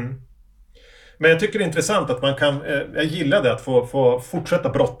 Men jag tycker det är intressant att man kan... Jag gillade att få fortsätta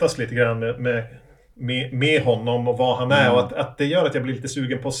brottas lite grann med honom och vad han är. Och att det gör att jag blir lite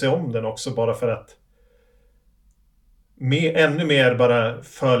sugen på att se om den också, bara för att ännu mer bara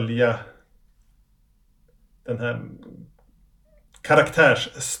följa den här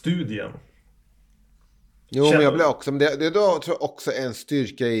karaktärsstudien. Jo, men jag blir också... Men det då tror jag också en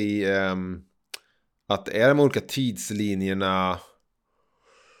styrka i att det är de olika tidslinjerna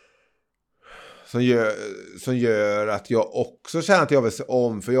som gör att jag också känner att jag vill se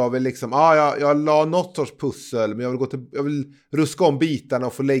om. För jag vill liksom, jag la något sorts pussel, men jag vill ruska om bitarna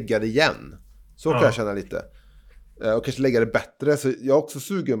och få lägga det igen. Så kan jag känna lite. Och kanske lägga det bättre. Så jag är också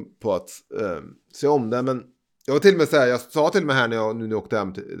sugen på att se om det. Men jag var till och med jag sa till och med här när jag åkte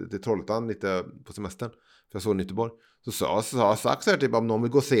hem till Trollhättan lite på semestern. För jag såg den i Göteborg. Så sa jag sagt så här typ, om någon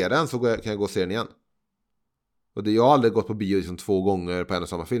vill gå och se den så kan jag gå och se den igen. Och jag har aldrig gått på bio liksom 2 gånger på en och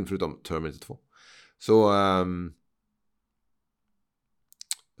samma film förutom Terminator 2. Så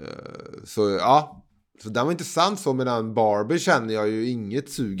ja. Så den var intressant så, medan Barbie känner jag ju inget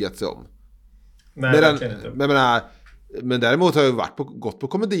sug att se om. Nej, verkligen inte. Men däremot har jag gått på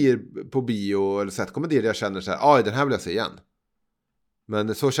komedier på bio eller sett komedier där jag känner så här, den här vill jag se igen.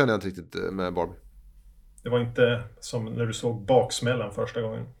 Men så känner jag inte riktigt med Barbie. Det var inte som när du såg Baksmällan första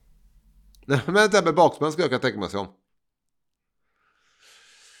gången. Nej, men det här med Baksmällan ska jag kunna tänka mig sig om.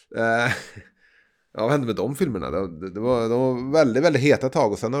 Vad hände med de filmerna? De var väldigt, väldigt heta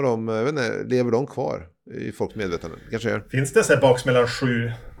tag och sen har de, jag vet inte, lever de kvar i folks medvetande? Kanske gör. Finns det så här Baksmällan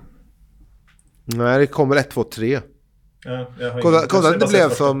 7? Nej, det kommer 1, 2, 3. Kom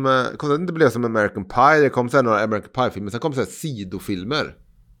det inte blev som American Pie. Det kom sen några American Pie-filmer. Sen kom så här sidofilmer.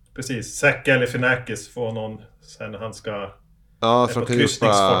 Precis, Zack Galifianakis får någon sen han ska på ett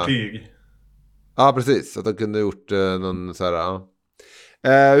kryssningsfartyg. Ja, precis. Att de kunde gjort någon så här.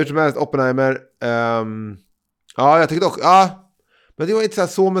 Hur som helst, Oppenheimer. Jag tyckte också. Men det var inte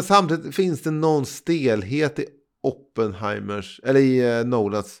så men samtidigt finns det någon stelhet i Oppenheimers eller i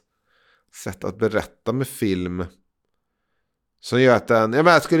Nolans sätt att berätta med film. Som gör att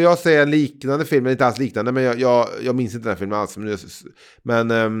den... skulle jag säga en liknande film, inte alls liknande, men jag minns inte den här filmen alls.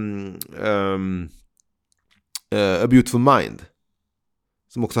 Men A Beautiful Mind.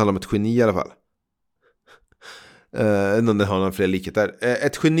 Som också handlar om ett geni i alla fall. Den har några fler likheter.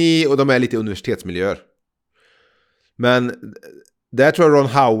 Ett geni och de är lite universitetsmiljöer. Men där tror jag Ron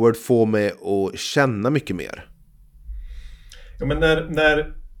Howard får mig att känna mycket mer. Ja, men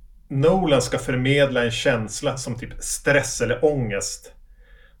när Nolan ska förmedla en känsla som typ stress eller ångest,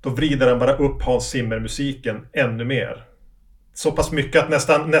 då vrider han bara upp Hans Zimmer-musiken ännu mer. Så pass mycket att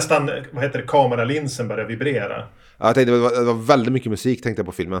nästan vad heter det, kameralinsen börjar vibrera. Ja, jag tänkte det var väldigt mycket musik tänkte jag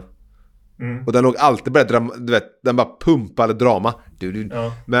på filmen. Och den låg alltid den bara pumpade drama.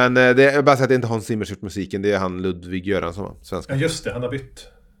 Ja. Men det är bara så att det inte är Hans Zimmer gjort musiken, det är han Ludvig Göransson, svenska. Ja just det, han har bytt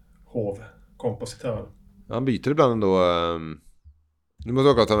hovkompositör. Ja, han byter ibland ändå. Nu måste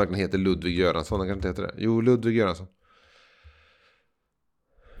jag också att han verkligen heter Ludvig Göransson. Han kan inte heta det. Jo, Ludvig Göransson.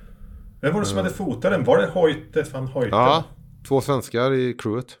 Vem var det som hade fotat den? Var det Hoyte? Ja, 2 svenskar i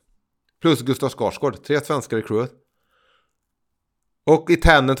crewet. Plus Gustav Skarsgård. 3 svenskar i crewet. Och i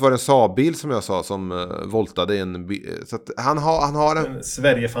Tenet var det en Saab-bil som jag sa som voltade i en så att han har en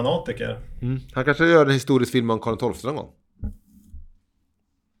Sverige-fanatiker. Han kanske gör en historisk film om Karl XII någon gång.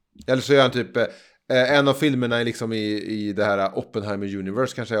 Eller så gör han typ en av filmerna liksom i det här Oppenheimer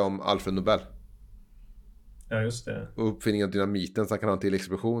Universe kanske är om Alfred Nobel. Ja, just det. Och uppfinningen av dynamiten så han kan ha en till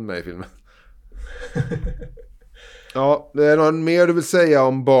explosion med i filmen. Ja, det är något mer du vill säga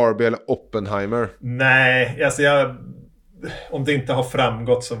om Barbie eller Oppenheimer? Nej, alltså om det inte har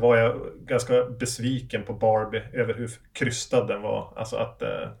framgått så var jag ganska besviken på Barbie över hur krystad den var. Alltså att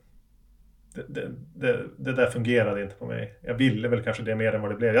det där fungerade inte på mig. Jag ville väl kanske det mer än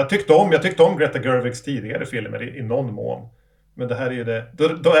vad det blev. Jag tyckte om Greta Gerwigs tidigare filmer i någon mån. Men det här är ju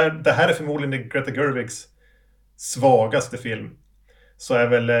det här är förmodligen Greta Gerwigs svagaste film. Så är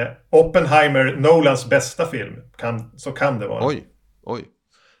väl Oppenheimer Nolans bästa film. Så kan det vara. Oj.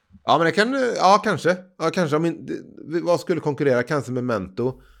 Ja, men det kan... Ja, kanske. Vad skulle konkurrera? Kanske med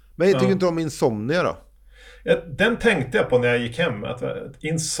Memento. Men jag tycker inte om Insomnia då. Den tänkte jag på när jag gick hem.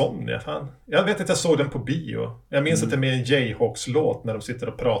 Insomnia, fan. Jag vet att jag såg den på bio. Jag minns att det är med en Jayhawks-låt när de sitter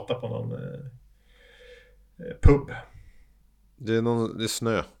och pratar på någon pub. Det är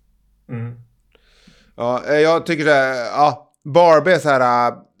snö. Ja, jag tycker det här... Ja, Barbie är så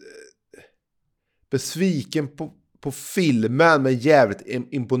här... besviken på filmen, men jävligt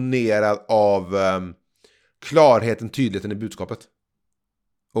imponerad av klarheten, tydligheten i budskapet.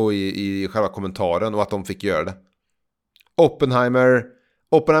 Och i själva kommentaren och att de fick göra det. Oppenheimer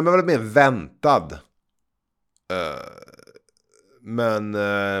var lite mer väntad. Men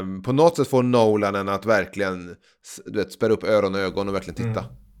på något sätt får Nolan en att verkligen spärra upp öron och ögon och verkligen titta.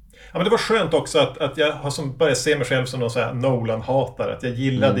 Ja, men det var skönt också att jag har som börjat se mig själv som någon sån här Nolan-hatare. Att jag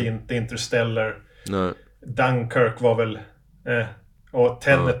gillade inte Interstellar. Nej. Dunkirk var väl... och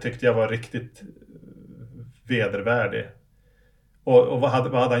Tenet tyckte jag var riktigt vedervärdig. Och vad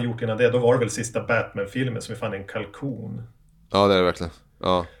hade han gjort innan det? Då var det väl sista Batman-filmen som vi fann en kalkon. Ja, det är det verkligen.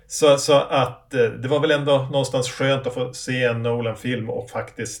 Ja. Så att det var väl ändå någonstans skönt att få se en Nolan-film och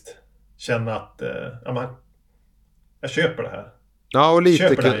faktiskt känna att jag köper det här. Ja, och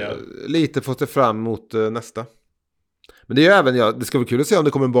lite få se fram emot nästa. Men det är ju även, det ska vara kul att se om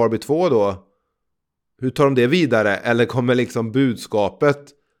det kommer en Barbie 2 då. Hur tar de det vidare? Eller kommer liksom budskapet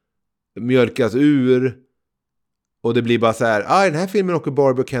mjölkas ur och det blir bara så här, i den här filmen åker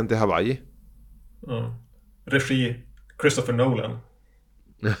Barbie och Ken till Hawaii. Regi Christopher Nolan.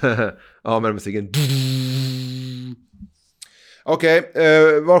 Ja, med musiken. Okej,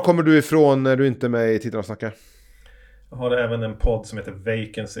 var kommer du ifrån när du inte är med i Tittar och snackar? Jag har även en podd som heter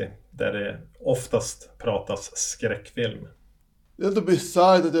Vacancy, där det oftast pratas skräckfilm. Det är inte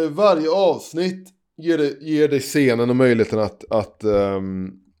bisarrt att varje avsnitt ger dig scenen och möjligheten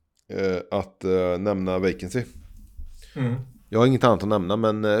att nämna Vacancy. Jag har inget annat att nämna,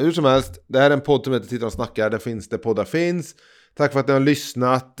 men hur som helst, det här är en podd som heter Tittar och snackar. Där finns det poddar finns. Tack för att ni har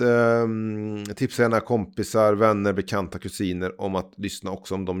lyssnat. Tipsa gärna kompisar, vänner, bekanta, kusiner om att lyssna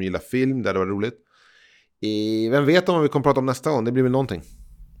också om de gillar film. Det var roligt. Vem vet om vad vi kommer prata om nästa gång? Det blir väl någonting.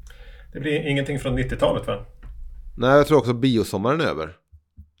 Det blir ingenting från 90-talet, va? Nej, jag tror också biosommaren är över.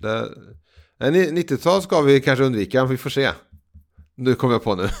 90-tal ska vi kanske undvika, vi får se. Nu kommer jag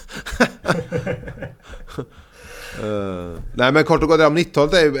på nu. Nej, men kort och gott om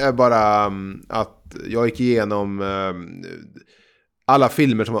 90-talet är bara att jag gick igenom alla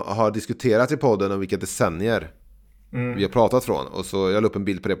filmer som har diskuterats i podden och vilka decennier vi har pratat från. Och så jag la upp en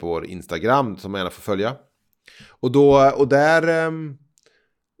bild på det på vår Instagram som man gärna får följa. Och där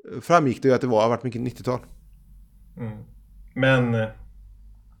framgick det ju att det har varit mycket 90-tal. Men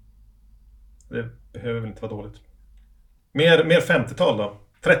det behöver väl inte vara dåligt. Mer 50-tal då?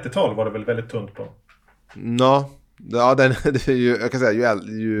 30-tal var det väl väldigt tunt på? Ja, det är ju, jag kan säga,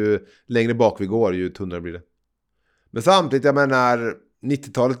 ju längre bak vi går, ju tunnare blir det. Men samtidigt, jag menar,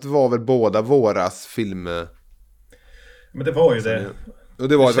 90-talet var väl båda våras film. Men det var ju det. Och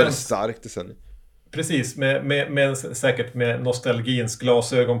det var ett väldigt starkt decennium. Precis, med säkert med nostalgins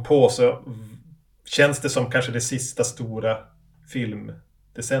glasögon på så känns det som kanske det sista stora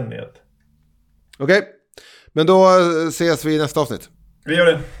filmdecenniet. Okej, men då ses vi i nästa avsnitt. Vi gör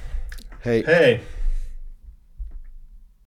det. Hej. Hej.